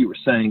sense, like you were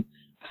saying,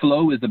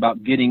 flow is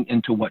about getting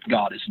into what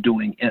God is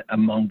doing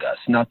among us,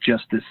 not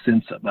just this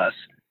sense of us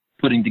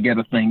putting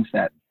together things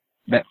that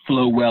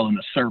flow well in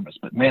a service.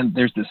 But man,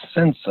 there's this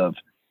sense of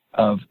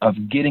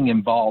getting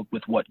involved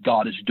with what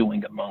God is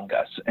doing among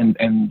us.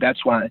 And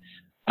that's why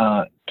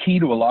key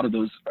to a lot of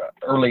those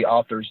early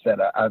authors that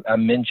I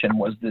mentioned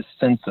was this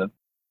sense of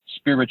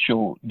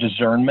spiritual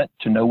discernment,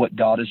 to know what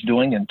God is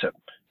doing and to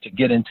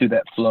get into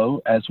that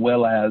flow, as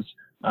well as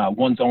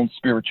one's own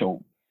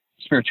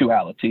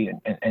spirituality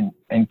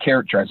and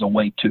character as a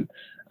way to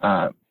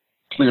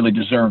clearly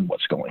discern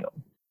what's going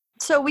on.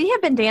 So we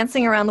have been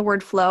dancing around the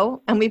word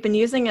flow, and we've been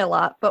using it a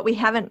lot, but we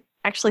haven't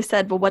actually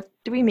said, well, what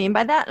do we mean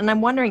by that? And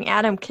I'm wondering,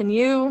 Adam, can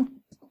you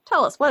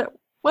tell us what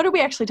are we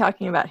actually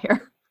talking about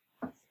here?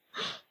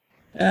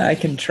 I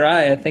can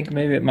try. I think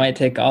maybe it might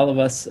take all of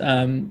us.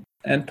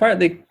 And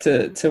partly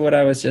to what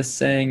I was just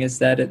saying is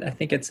that I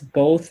think it's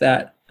both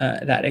that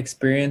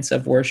experience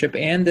of worship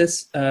and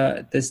this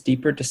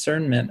deeper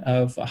discernment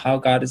of how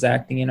God is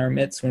acting in our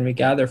midst when we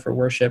gather for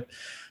worship.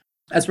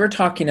 As we're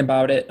talking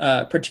about it,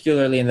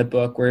 particularly in the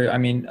book, where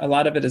a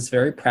lot of it is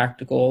very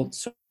practical,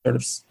 sort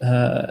of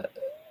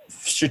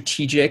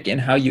strategic in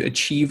how you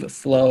achieve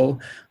flow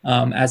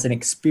as an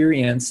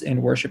experience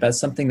in worship, as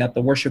something that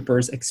the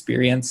worshipers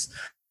experience.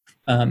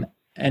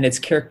 And it's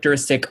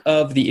characteristic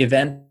of the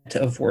event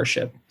of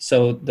worship.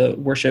 So the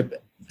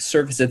worship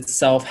service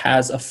itself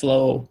has a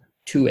flow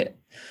to it.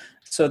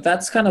 So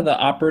that's kind of the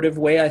operative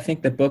way I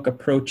think the book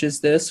approaches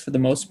this for the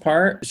most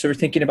part. So we're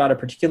thinking about a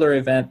particular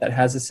event that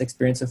has this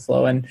experience of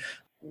flow. And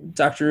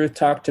Dr. Ruth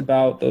talked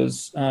about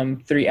those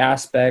three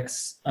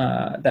aspects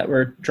that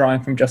we're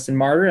drawing from Justin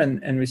Martyr,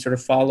 and we sort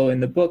of follow in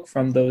the book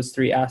from those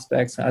three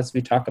aspects as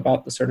we talk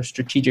about the sort of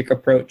strategic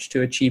approach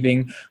to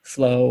achieving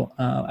flow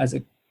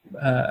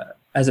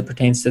as it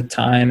pertains to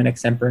time and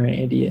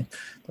extemporaneity,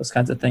 those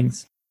kinds of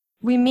things.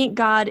 We meet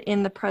God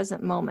in the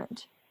present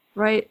moment,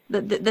 right?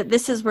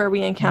 This is where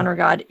we encounter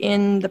God,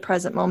 in the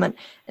present moment.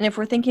 And if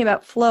we're thinking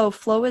about flow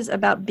is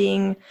about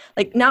being,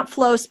 like, not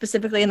flow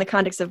specifically in the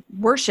context of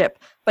worship,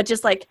 but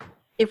just like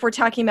if we're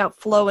talking about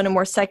flow in a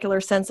more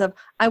secular sense of,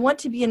 I want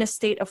to be in a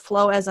state of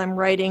flow as I'm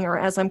writing or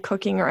as I'm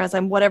cooking or as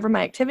I'm whatever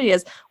my activity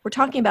is, we're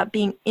talking about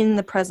being in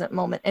the present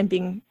moment and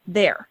being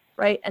there,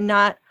 right? And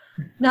not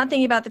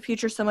thinking about the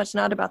future so much,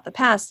 not about the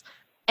past.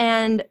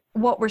 And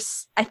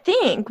I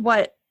think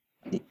what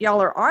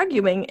y'all are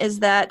arguing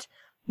is that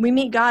we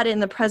meet God in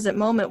the present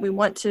moment. We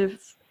want to,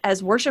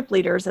 as worship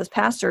leaders, as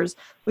pastors,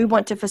 we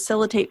want to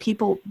facilitate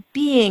people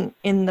being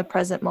in the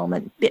present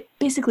moment,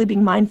 basically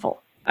being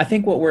mindful. I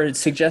think what we're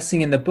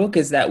suggesting in the book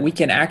is that we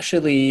can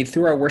actually,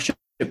 through our worship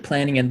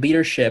planning and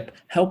leadership,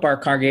 help our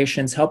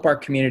congregations, help our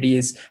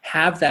communities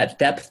have that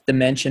depth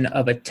dimension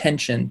of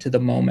attention to the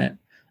moment.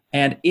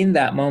 And in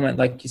that moment,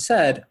 like you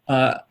said,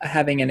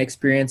 having an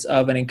experience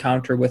of an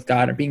encounter with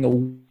God and being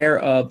aware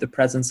of the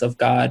presence of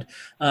God.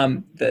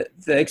 The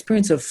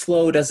experience of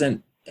flow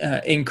doesn't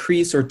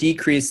increase or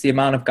decrease the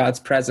amount of God's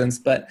presence,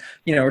 but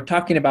we're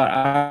talking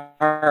about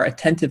our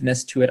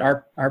attentiveness to it,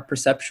 our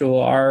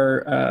perceptual,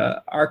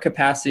 our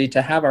capacity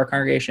to have our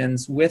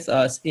congregations with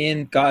us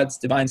in God's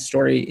divine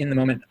story in the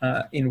moment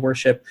in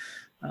worship.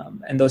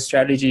 And those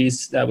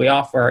strategies that we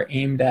offer are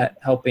aimed at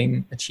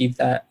helping achieve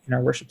that in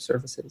our worship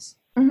services.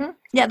 Mm-hmm.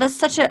 Yeah, that's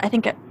such I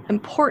think, an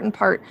important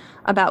part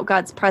about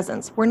God's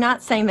presence. We're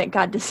not saying that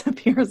God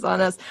disappears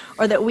on us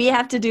or that we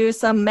have to do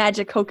some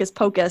magic hocus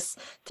pocus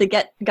to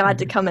get God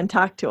to come and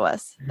talk to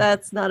us.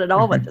 That's not at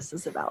all what this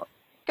is about.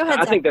 Go ahead,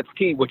 Zach. I think that's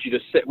key, what you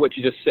just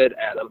said,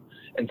 Adam.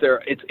 And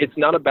Sarah, it's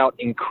not about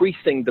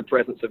increasing the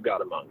presence of God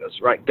among us,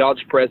 right?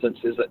 God's presence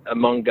is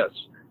among us.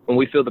 When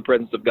we feel the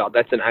presence of God,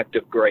 that's an act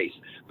of grace.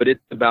 But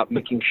it's about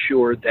making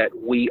sure that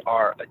we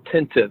are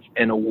attentive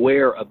and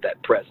aware of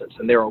that presence.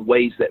 And there are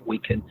ways that we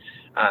can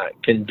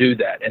do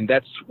that. And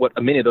that's what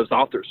many of those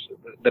authors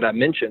that I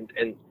mentioned,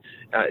 and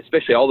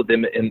especially all of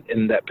them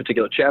in that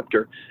particular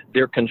chapter,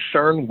 they're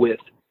concerned with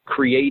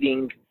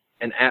creating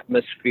an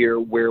atmosphere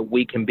where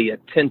we can be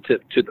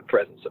attentive to the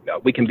presence of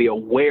God. We can be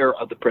aware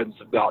of the presence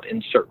of God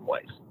in certain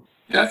ways.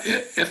 Yeah,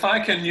 if I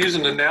can use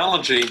an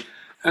analogy,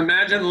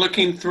 imagine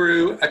looking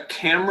through a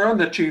camera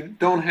that you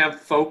don't have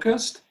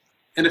focused,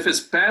 and if it's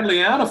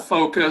badly out of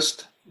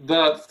focus,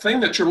 the thing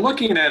that you're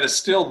looking at is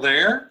still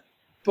there,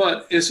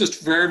 but it's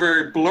just very,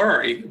 very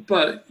blurry.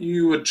 But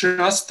you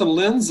adjust the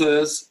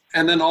lenses,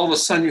 and then all of a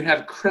sudden you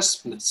have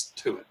crispness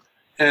to it.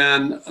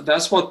 And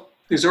that's what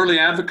these early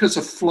advocates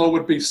of flow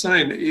would be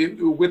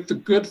saying. With the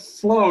good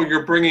flow,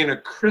 you're bringing a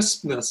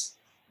crispness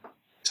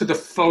to the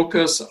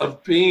focus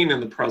of being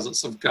in the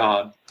presence of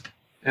God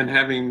and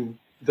having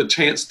the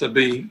chance to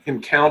be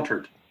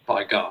encountered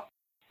by God.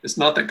 It's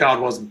not that God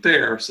wasn't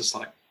there. It's just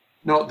like,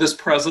 no, this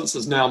presence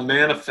is now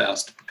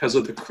manifest because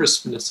of the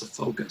crispness of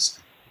focus.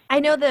 I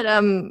know that,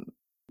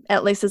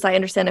 at least as I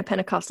understand it,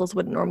 Pentecostals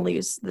wouldn't normally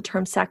use the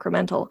term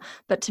sacramental,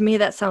 but to me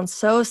that sounds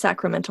so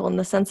sacramental in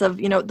the sense of,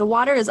 the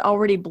water is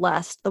already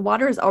blessed. The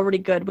water is already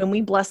good. When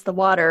we bless the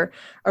water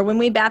or when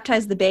we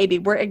baptize the baby,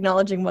 we're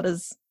acknowledging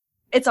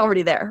it's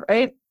already there,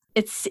 right?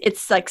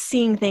 It's like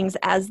seeing things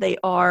as they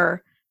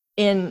are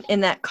in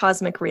that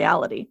cosmic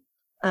reality.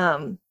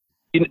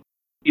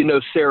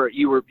 Sarah,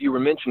 you were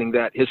mentioning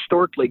that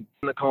historically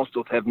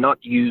Pentecostals have not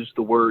used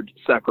the word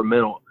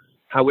sacramental.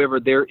 However,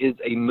 there is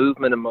a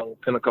movement among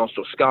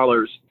Pentecostal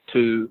scholars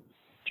to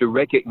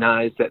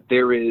recognize that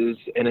there is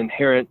an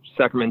inherent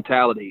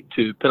sacramentality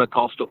to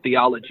Pentecostal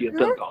theology and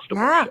Pentecostal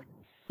worship.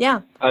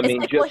 Yeah. Well,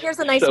 here's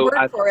a nice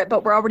word for it,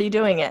 but we're already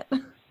doing it.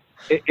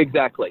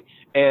 Exactly.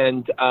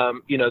 And,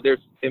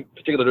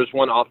 there's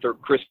one author,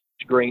 Chris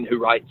Green, who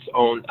writes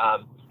on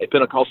a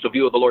Pentecostal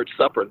view of the Lord's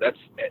Supper. That's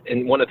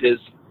in one of his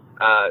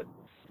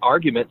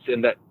arguments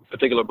in that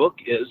particular book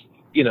is,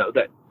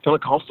 that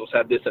Pentecostals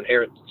have this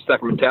inherent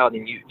sacramentality,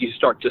 and you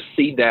start to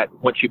see that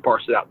once you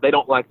parse it out. They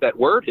don't like that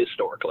word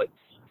historically,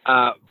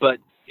 but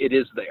it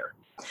is there.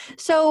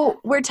 So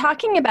we're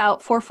talking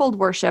about fourfold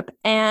worship,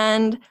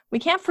 and we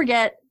can't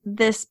forget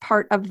this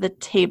part of the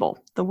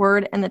table, the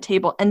word and the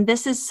table. And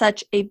this is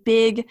such a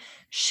big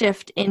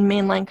shift in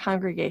mainline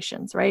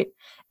congregations, right?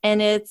 And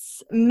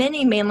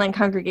many mainline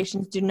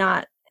congregations do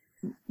not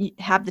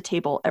have the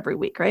table every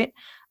week, right?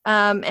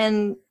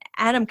 And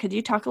Adam, could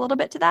you talk a little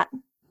bit to that?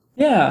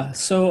 Yeah.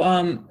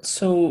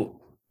 So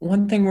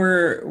one thing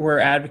we're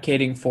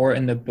advocating for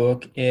in the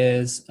book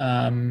is,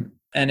 and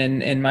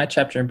in my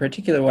chapter in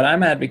particular, what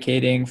I'm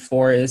advocating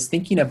for is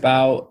thinking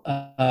about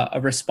a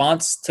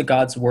response to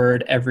God's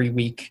word every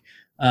week.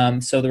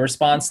 So the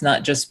response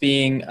not just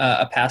being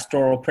a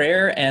pastoral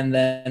prayer and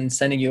then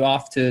sending you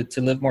off to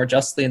live more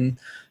justly and,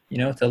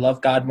 to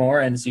love God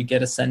more and as you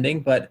get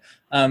ascending, but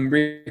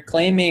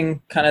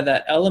reclaiming kind of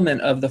that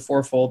element of the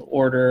fourfold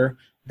order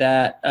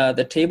that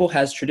the table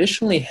has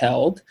traditionally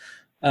held,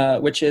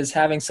 which is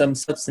having some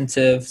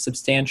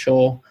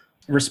substantial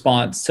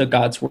response to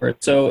God's word.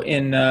 So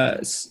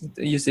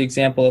use the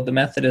example of the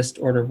Methodist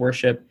order of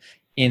worship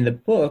in the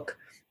book.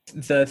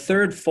 The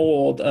third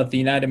fold of the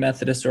United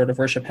Methodist order of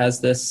worship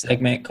has this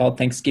segment called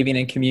Thanksgiving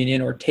and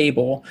Communion, or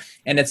table,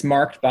 and it's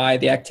marked by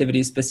the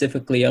activities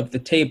specifically of the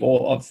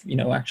table of,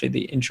 actually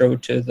the intro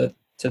to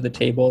the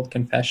table, the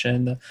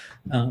confession,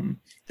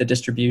 the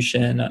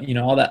distribution,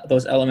 all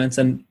those elements.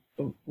 And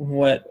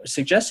what we're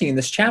suggesting in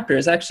this chapter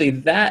is actually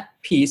that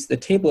piece, the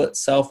table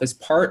itself, is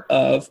part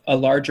of a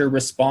larger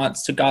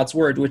response to God's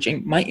word, which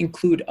might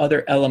include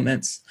other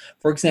elements.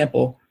 For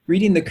example,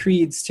 reading the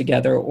creeds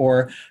together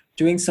or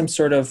doing some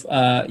sort of,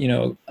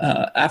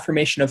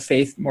 affirmation of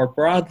faith more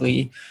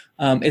broadly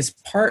is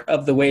part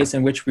of the ways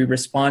in which we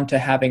respond to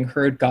having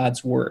heard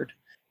God's word.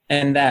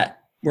 And that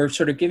we're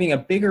sort of giving a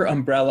bigger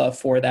umbrella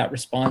for that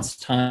response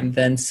time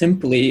than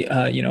simply,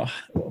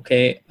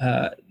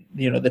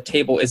 the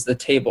table is the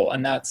table,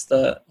 and that's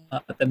the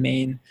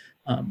main.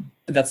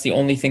 That's the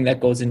only thing that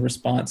goes in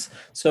response.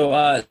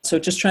 So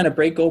just trying to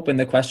break open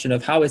the question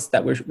of how is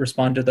that we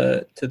respond to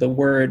the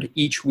word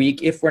each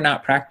week if we're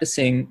not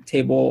practicing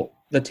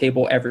the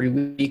table every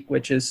week,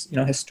 which is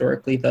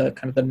historically the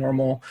kind of the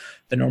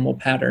normal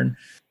pattern.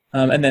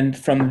 And then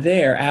from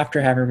there,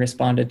 after having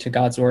responded to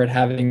God's word,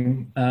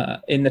 having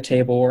in the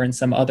table or in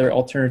some other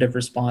alternative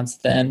response,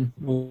 then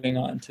moving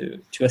on to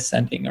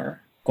ascending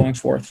or going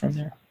forth from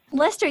there.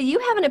 Lester, you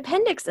have an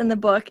appendix in the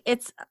book.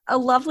 It's a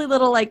lovely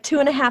little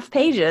 2.5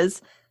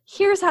 pages.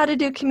 Here's how to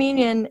do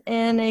communion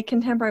in a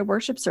contemporary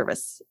worship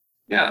service.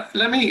 Yeah,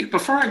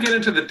 before I get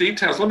into the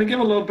details, let me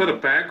give a little bit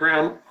of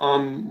background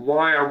on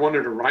why I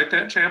wanted to write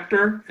that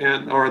chapter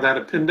or that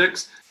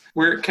appendix,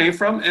 where it came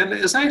from. And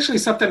it's actually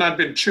something I've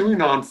been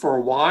chewing on for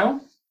a while,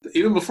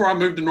 even before I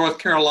moved to North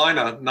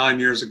Carolina 9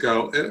 years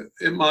ago.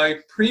 In my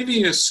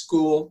previous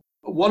school,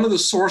 one of the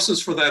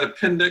sources for that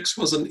appendix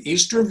was an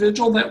Easter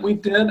vigil that we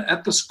did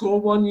at the school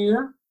one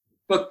year.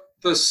 But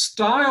the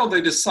style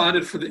they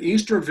decided for the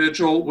Easter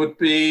vigil would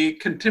be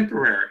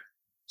contemporary.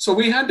 So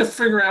we had to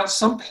figure out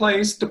some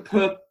place to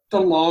put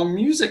the long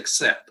music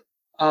set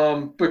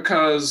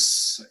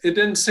because it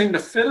didn't seem to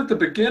fit at the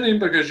beginning,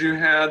 because you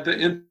had the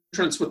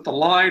entrance with the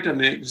light and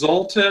the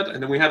exalted,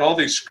 and then we had all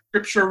these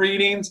scripture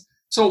readings.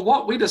 So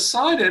what we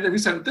decided, and we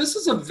said, this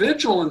is a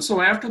vigil, and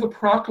so after the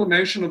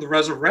proclamation of the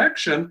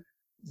resurrection,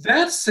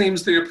 that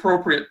seems the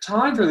appropriate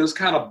time for this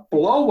kind of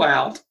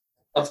blowout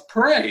of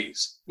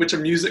praise, which a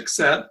music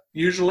set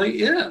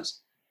usually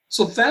is.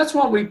 So that's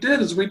what we did,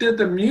 is we did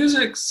the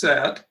music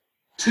set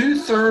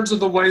 2/3 of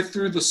the way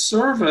through the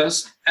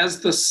service as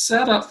the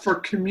setup for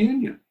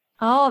communion.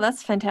 Oh,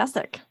 that's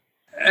fantastic.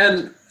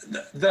 And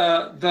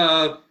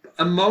the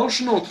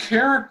emotional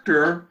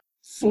character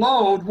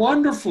flowed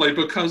wonderfully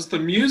because the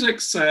music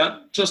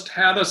set just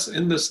had us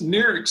in this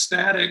near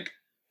ecstatic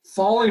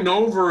falling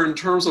over in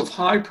terms of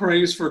high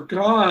praise for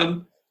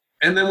God.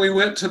 And then we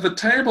went to the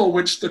table,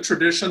 which the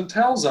tradition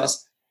tells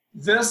us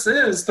this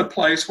is the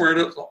place where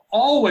it is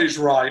always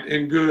right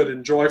and good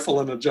and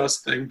joyful and a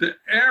just thing to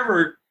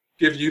ever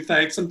give you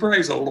thanks and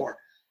praise, O Lord.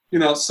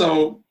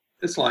 So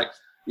it's like,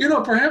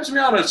 perhaps we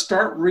ought to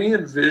start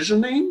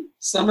re-envisioning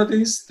some of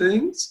these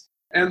things.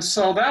 And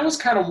so that was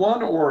kind of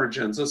one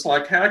origins. It's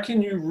like, how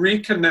can you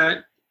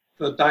reconnect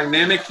the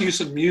dynamic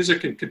use of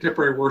music in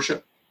contemporary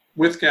worship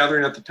with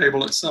gathering at the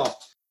table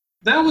itself?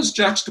 That was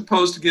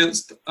juxtaposed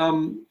against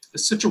a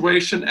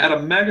situation at a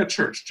mega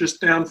church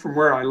just down from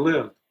where I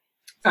live.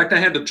 In fact, I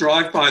had to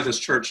drive by this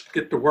church to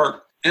get to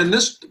work. And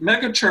this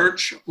mega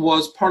church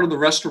was part of the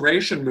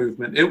Restoration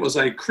movement. It was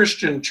a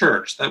Christian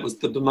church. That was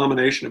the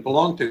denomination it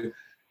belonged to.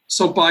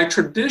 So by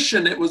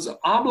tradition, it was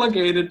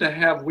obligated to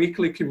have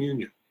weekly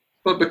communion.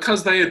 But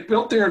because they had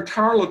built their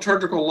entire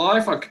liturgical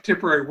life on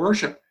contemporary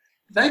worship,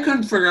 they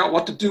couldn't figure out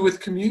what to do with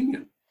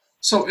communion.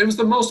 So it was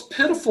the most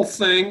pitiful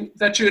thing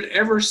that you had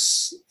ever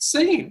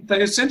seen.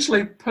 They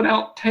essentially put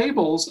out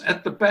tables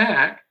at the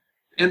back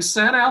and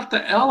set out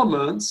the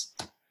elements.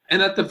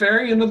 And at the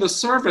very end of the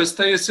service,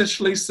 they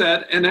essentially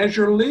said, and as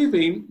you're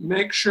leaving,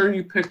 make sure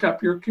you pick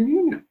up your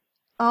communion.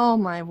 Oh,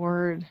 my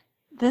word.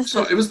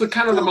 It was the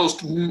kind of the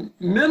most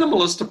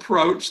minimalist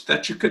approach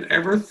that you could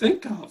ever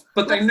think of.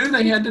 But they knew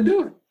they had to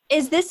do it.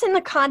 Is this in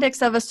the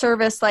context of a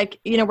service like,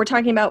 we're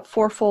talking about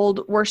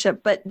fourfold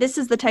worship, but this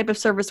is the type of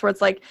service where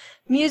it's like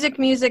music,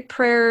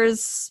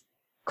 prayers,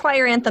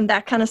 choir anthem,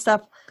 that kind of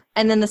stuff,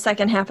 and then the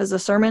second half is a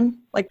sermon?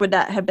 Like, would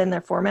that have been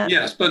their format?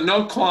 Yes, but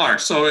no choir.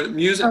 So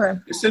music,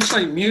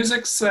 essentially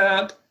music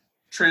set,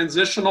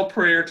 transitional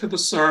prayer to the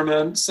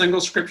sermon,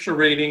 single scripture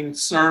reading,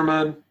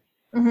 sermon.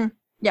 Mm-hmm.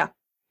 Yeah.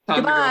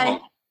 Goodbye.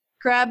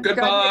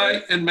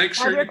 Goodbye, and make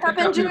sure you pick up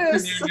your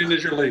communion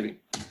as you're leaving.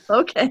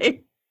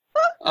 Okay.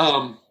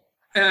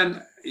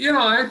 And,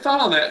 I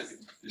thought on that,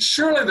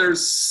 surely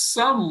there's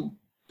some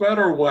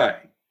better way.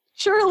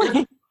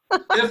 Surely.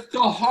 If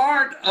the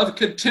heart of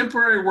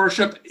contemporary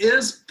worship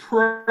is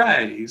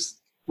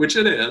praise, which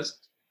it is,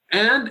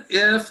 and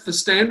if the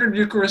standard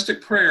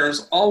Eucharistic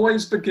prayers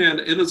always begin,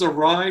 it is a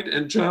right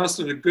and just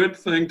and a good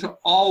thing to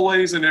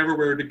always and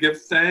everywhere to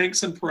give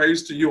thanks and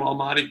praise to you,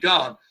 Almighty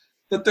God,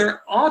 that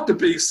there ought to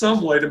be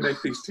some way to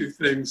make these two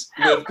things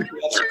live together.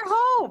 Sure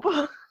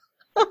hope.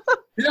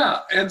 Yeah,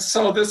 and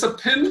so this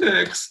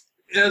appendix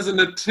is an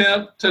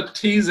attempt to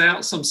tease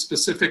out some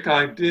specific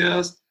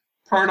ideas.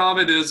 Part of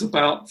it is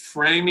about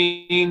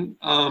framing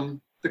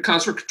the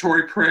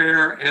consecratory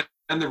prayer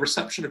and the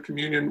reception of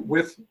communion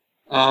with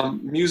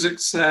music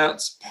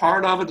sets.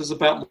 Part of it is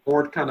about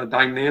more kind of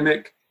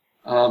dynamic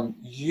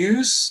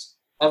use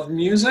of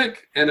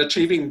music and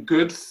achieving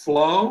good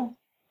flow,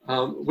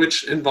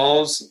 which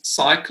involves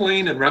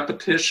cycling and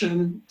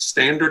repetition,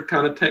 standard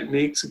kind of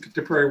techniques in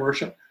contemporary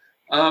worship.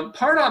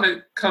 Part of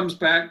it comes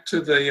back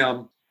to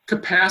the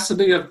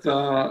capacity of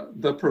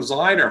the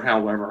presider,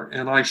 however,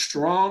 and I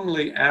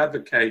strongly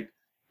advocate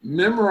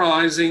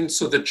memorizing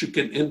so that you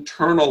can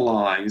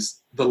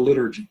internalize the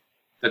liturgy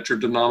that your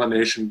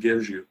denomination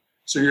gives you.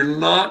 So you're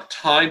not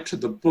tied to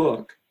the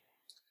book,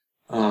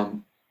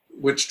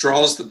 which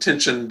draws the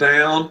tension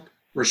down,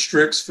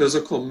 restricts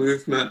physical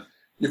movement.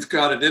 You've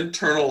got it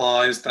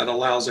internalized that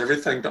allows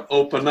everything to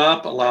open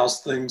up,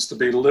 allows things to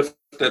be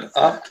lifted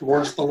up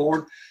towards the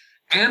Lord,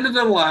 and it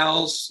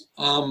allows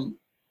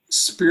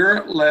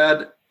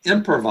spirit-led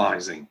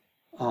improvising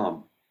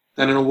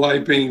that in a way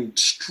being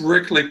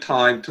strictly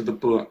tied to the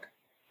book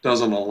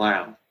doesn't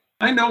allow.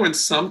 I know in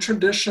some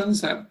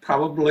traditions that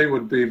probably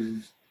would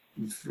be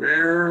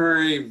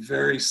very,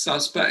 very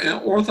suspect. In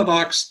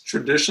Orthodox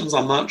traditions,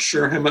 I'm not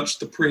sure how much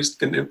the priest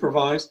can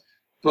improvise,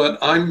 but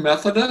I'm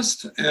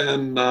Methodist,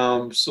 and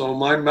so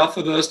my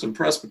Methodist and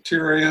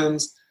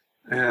Presbyterians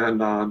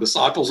and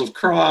Disciples of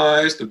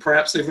Christ, and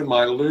perhaps even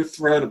my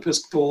Lutheran,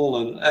 Episcopal,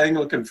 and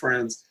Anglican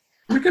friends,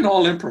 we can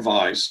all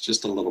improvise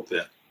just a little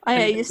bit.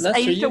 I used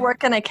to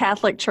work in a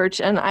Catholic church,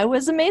 and I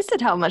was amazed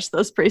at how much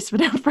those priests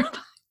would improvise.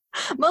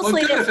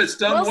 Mostly, well, good. If it's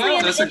done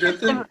well, that's a good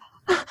thing.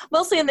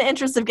 Mostly in the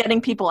interest of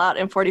getting people out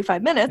in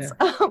 45 minutes.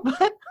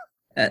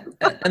 Yeah.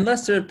 And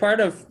Lester, part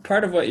of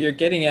what you're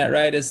getting at,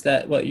 right, is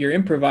that what you're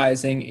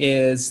improvising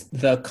is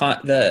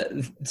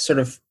the sort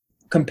of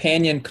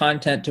companion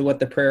content to what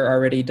the prayer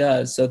already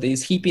does. So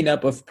these heaping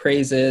up of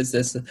praises,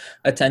 this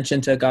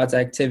attention to God's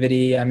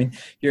activity. I mean,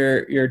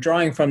 you're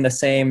drawing from the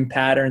same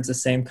patterns, the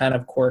same kind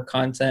of core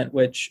content,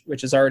 which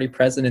is already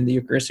present in the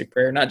Eucharistic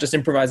prayer. Not just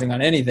improvising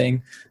on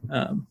anything.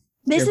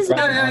 This is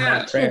about the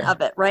action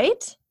of it,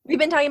 right? We've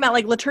been talking about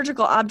like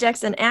liturgical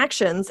objects and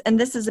actions, and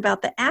this is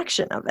about the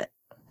action of it.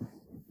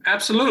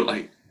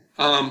 Absolutely.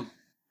 And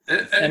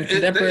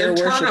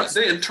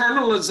the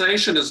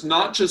internalization is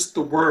not just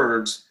the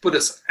words, but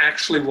it's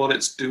actually what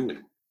it's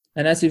doing.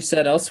 And as you've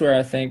said elsewhere,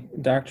 I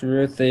think, Dr.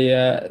 Ruth,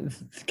 the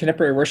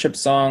contemporary worship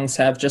songs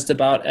have just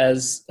about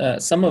as,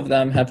 some of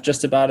them have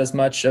just about as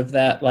much of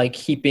that, like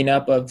heaping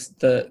up of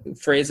the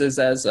phrases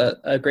as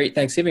a Great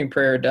Thanksgiving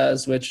prayer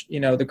does, which,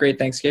 the Great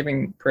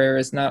Thanksgiving prayer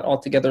is not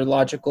altogether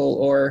logical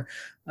or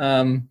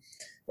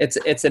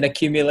it's an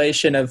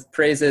accumulation of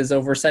praises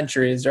over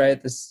centuries,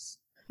 right?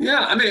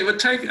 Yeah, it would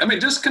take,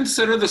 just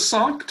consider the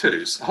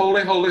Sanctus.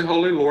 Holy, holy,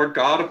 holy Lord,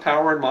 God of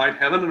power and might,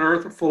 heaven and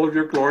earth are full of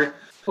your glory.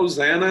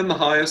 Hosanna in the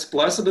highest.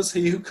 Blessed is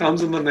he who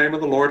comes in the name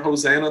of the Lord.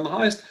 Hosanna in the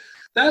highest.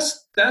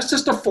 That's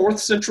just a 4th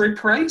century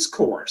praise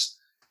chorus.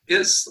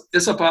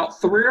 It's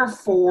about 3 or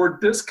 4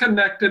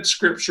 disconnected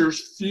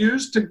scriptures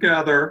fused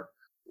together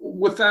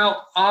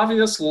without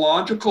obvious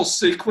logical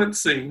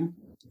sequencing.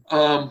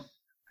 And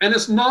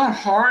it's not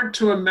hard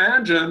to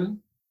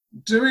imagine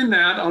doing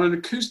that on an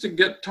acoustic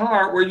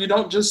guitar where you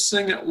don't just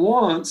sing it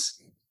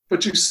once,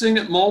 but you sing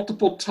it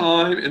multiple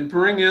times and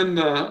bring in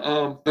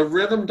the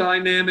rhythm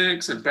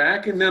dynamics and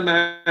backing them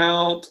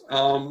out,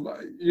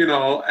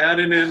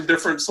 adding in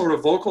different sort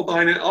of vocal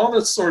dynamics, all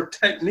the sort of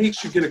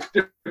techniques you get in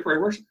contemporary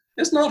worship.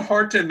 It's not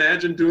hard to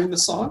imagine doing the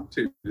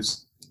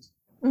Sanctus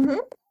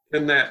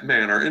in that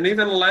manner, and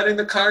even letting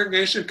the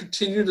congregation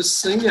continue to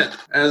sing it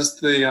as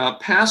the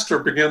pastor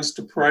begins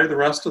to pray the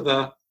rest of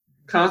the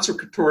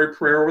consecratory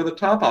prayer over the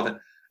top of it.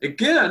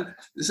 Again,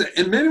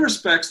 in many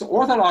respects, the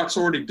Orthodox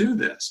already do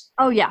this.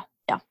 Oh, yeah.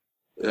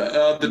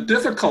 The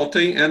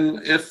difficulty,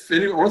 and if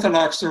any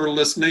Orthodox are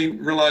listening,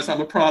 realize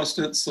I'm a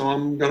Protestant, so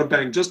I'm going to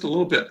bang just a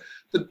little bit.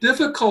 The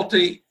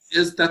difficulty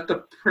is that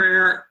the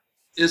prayer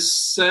is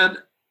said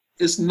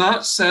is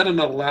not said in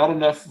a loud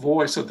enough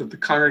voice so that the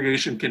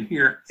congregation can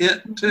hear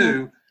it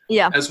too,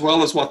 as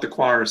well as what the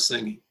choir is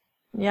singing.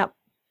 Yep.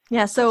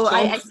 Yeah. So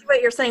I see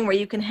what you're saying, where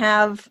you can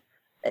have,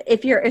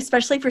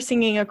 especially if you're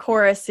singing a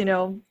chorus,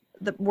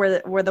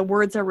 where the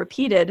words are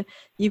repeated,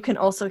 you can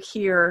also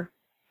hear.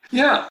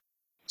 Yeah.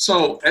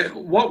 So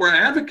what we're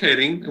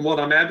advocating, and what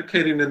I'm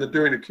advocating in the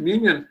During the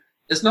Communion,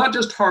 is not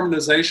just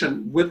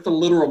harmonization with the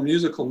literal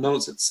musical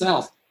notes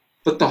itself,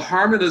 but the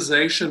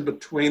harmonization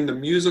between the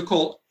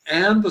musical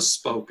and the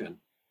spoken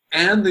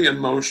and the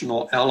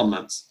emotional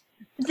elements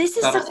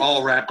that are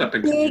all wrapped up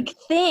in communion. Big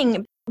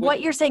thing.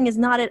 What you're saying is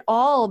not at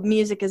all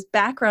music is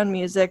background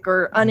music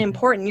or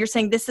unimportant. You're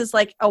saying this is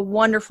like a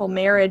wonderful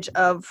marriage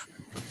of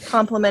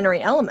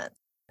complementary elements.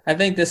 I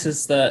think this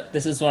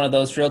is one of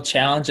those real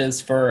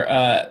challenges for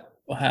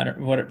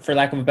for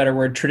lack of a better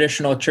word,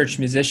 traditional church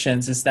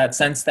musicians, is that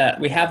sense that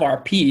we have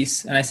our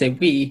piece, and I say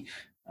we,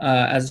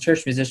 as a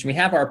church musician, we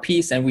have our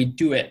piece and we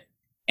do it.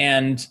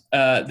 And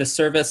the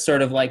service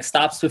sort of like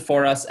stops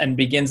before us and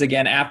begins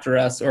again after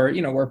us, or,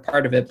 we're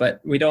part of it, but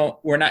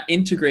we're not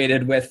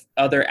integrated with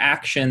other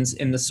actions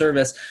in the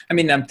service. I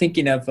mean, I'm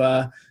thinking of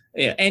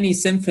any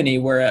symphony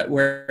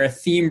where a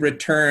theme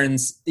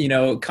returns,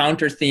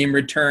 counter theme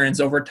returns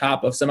over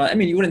top of some. I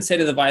mean, you wouldn't say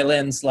to the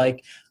violins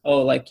like,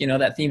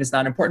 that theme is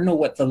not important. No,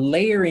 what the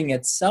layering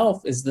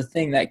itself is the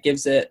thing that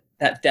gives it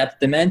that depth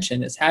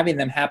dimension, is having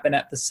them happen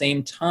at the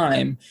same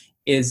time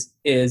is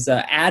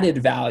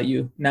added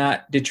value,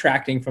 not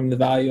detracting from the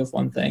value of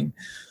one thing.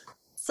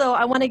 So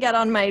I want to get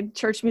on my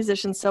church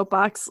musician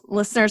soapbox.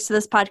 Listeners to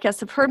this podcast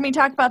have heard me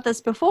talk about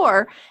this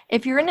before.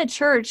 If you're in a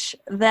church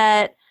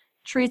that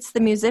treats the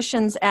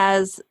musicians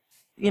as,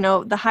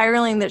 the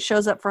hireling that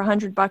shows up for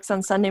 $100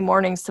 on Sunday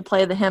mornings to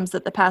play the hymns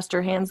that the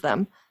pastor hands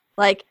them,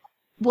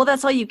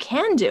 that's all you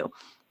can do.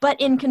 But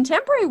in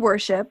contemporary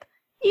worship,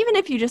 even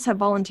if you just have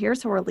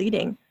volunteers who are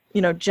leading,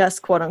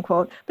 just quote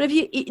unquote, but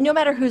no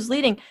matter who's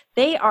leading,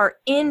 they are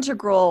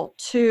integral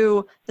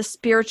to the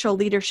spiritual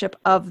leadership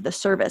of the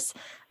service.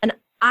 And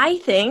I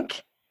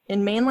think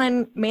in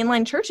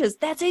mainline churches,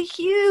 that's a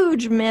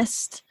huge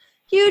missed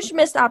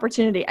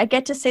opportunity. I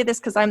get to say this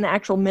because I'm the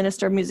actual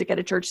minister of music at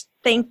a church.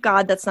 Thank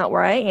God that's not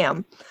where I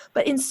am.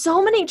 But in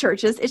so many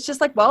churches, it's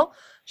just like, well,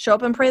 show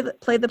up and play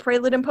the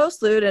prelude and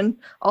postlude, and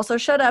also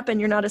shut up, and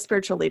you're not a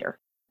spiritual leader.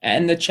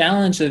 And the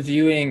challenge of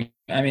viewing,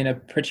 a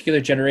particular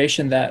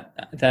generation that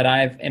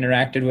I've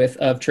interacted with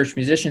of church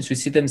musicians who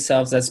see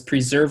themselves as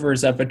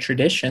preservers of a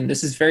tradition,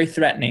 this is very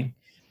threatening,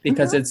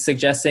 because it's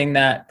suggesting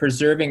that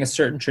preserving a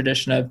certain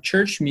tradition of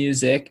church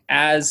music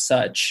as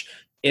such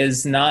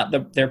is not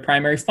their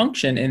primary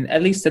function,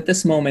 at least at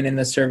this moment in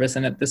the service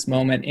and at this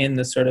moment in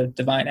the sort of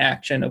divine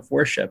action of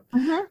worship.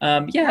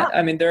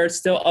 There are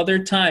still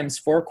other times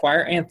for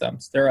choir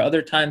anthems. There are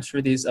other times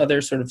for these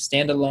other sort of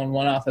standalone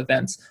one-off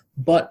events,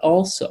 but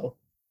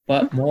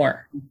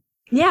more.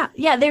 Yeah.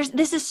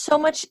 This is so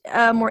much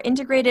more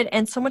integrated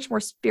and so much more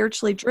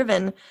spiritually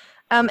driven.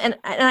 And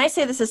I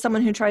say this as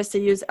someone who tries to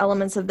use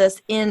elements of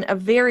this in a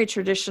very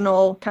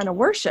traditional kind of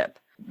worship.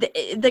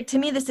 To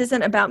me, this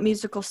isn't about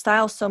musical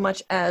style so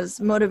much as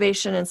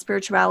motivation and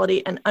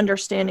spirituality and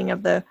understanding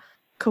of the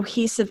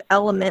cohesive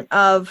element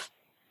of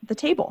the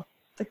table.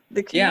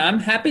 I'm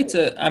happy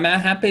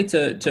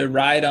to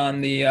ride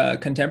on the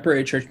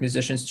contemporary church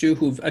musicians too,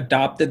 who've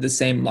adopted the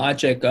same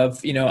logic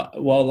of,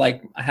 I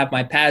have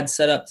my pads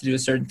set up to do a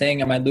certain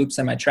thing and my loops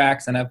and my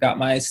tracks, and I've got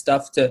my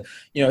stuff to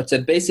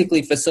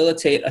basically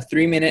facilitate a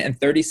 3-minute and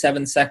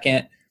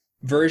 37-second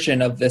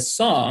version of this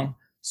song.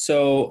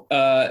 So,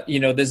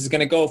 this is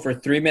going to go for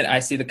 3 minutes. I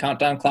see the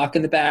countdown clock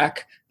in the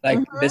back.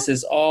 This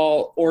is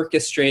all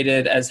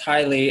orchestrated as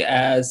highly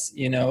as,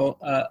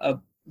 a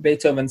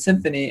Beethoven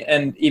symphony.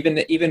 And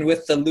even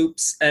with the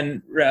loops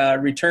and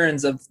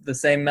returns of the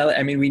same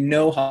melody, we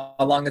know how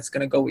long it's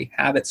going to go. We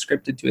have it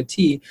scripted to a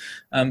T.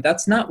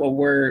 That's not what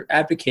we're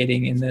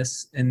advocating in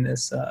this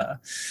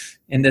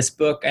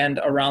book and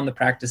around the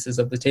practices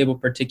of the table,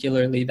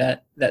 particularly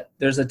that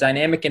there's a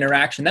dynamic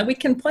interaction that we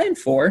can plan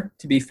for,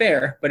 to be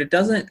fair, but it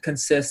doesn't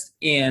consist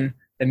in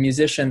the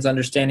musicians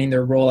understanding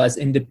their role as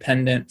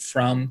independent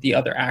from the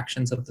other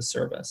actions of the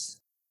service.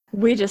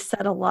 We just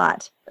said a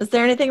lot. Is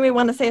there anything we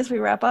want to say as we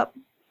wrap up?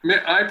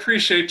 I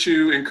appreciate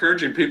you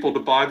encouraging people to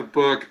buy the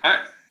book.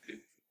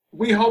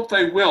 We hope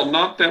they will,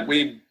 not that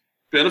we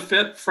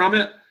benefit from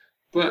it,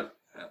 but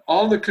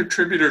all the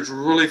contributors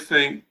really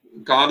think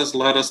God has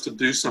led us to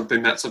do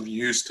something that's of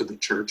use to the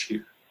church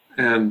here.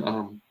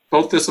 And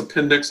both this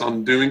appendix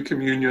on doing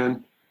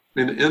communion,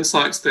 the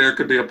insights there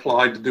could be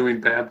applied to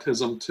doing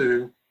baptism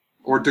too,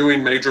 or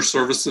doing major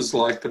services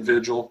like the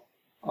vigil.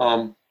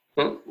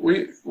 But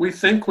we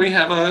think we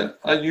have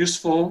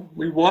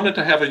we wanted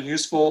to have a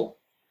useful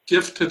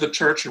gift to the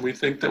church, and we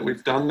think that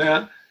we've done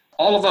that.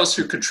 All of us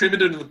who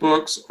contributed to the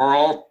books are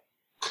all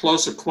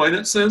close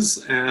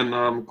acquaintances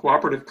and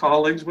cooperative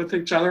colleagues with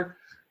each other.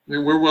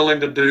 We're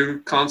willing to do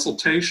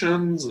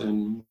consultations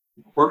and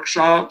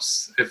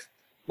workshops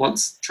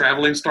once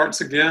traveling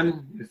starts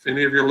again, if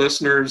any of your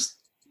listeners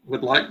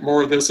would like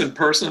more of this in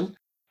person.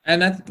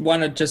 And I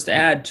want to just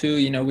add too,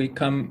 we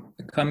come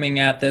coming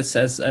at this,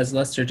 as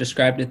Lester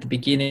described at the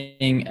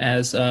beginning,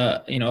 as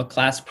a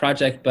class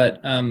project,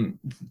 but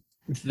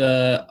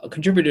the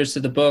contributors to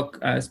the book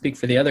speak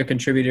for the other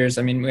contributors.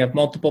 I mean, we have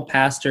multiple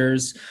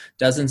pastors,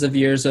 dozens of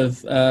years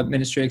of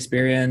ministry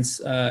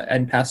experience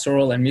and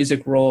pastoral and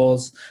music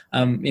roles.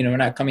 We're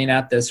not coming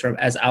at this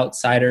as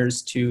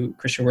outsiders to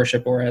Christian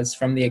worship or as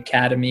from the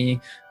academy.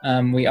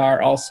 We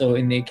are also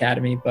in the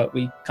academy, but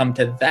we come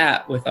to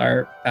that with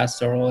our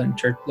pastoral and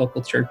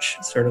local church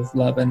sort of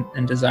love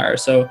and desire.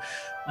 So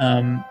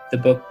the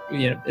book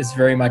is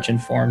very much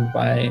informed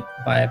by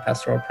a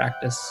pastoral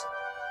practice.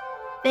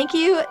 Thank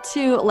you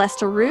to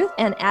Lester Ruth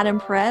and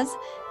Adam Perez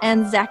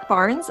and Zach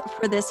Barnes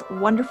for this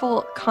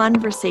wonderful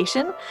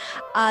conversation.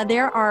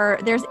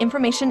 There's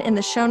information in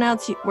the show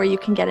notes where you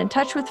can get in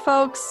touch with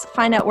folks,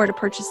 find out where to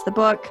purchase the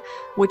book,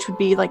 which would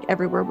be like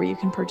everywhere where you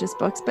can purchase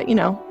books. But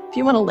if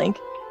you want a link,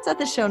 it's at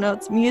the show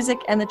notes,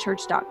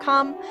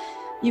 musicandthechurch.com.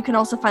 You can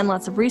also find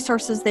lots of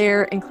resources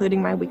there, including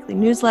my weekly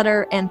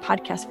newsletter and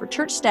podcast for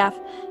church staff,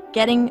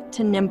 Getting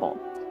to Nimble.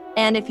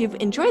 And if you've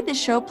enjoyed this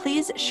show,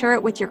 please share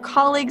it with your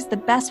colleagues. The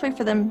best way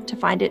for them to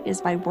find it is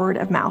by word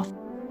of mouth.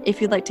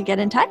 If you'd like to get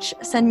in touch,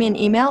 send me an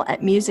email at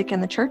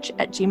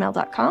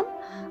musicandthechurch@gmail.com.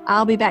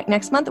 I'll be back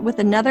next month with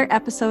another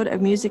episode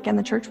of Music and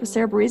the Church with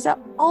Sarah Bareeza,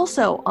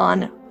 also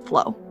on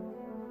Flow.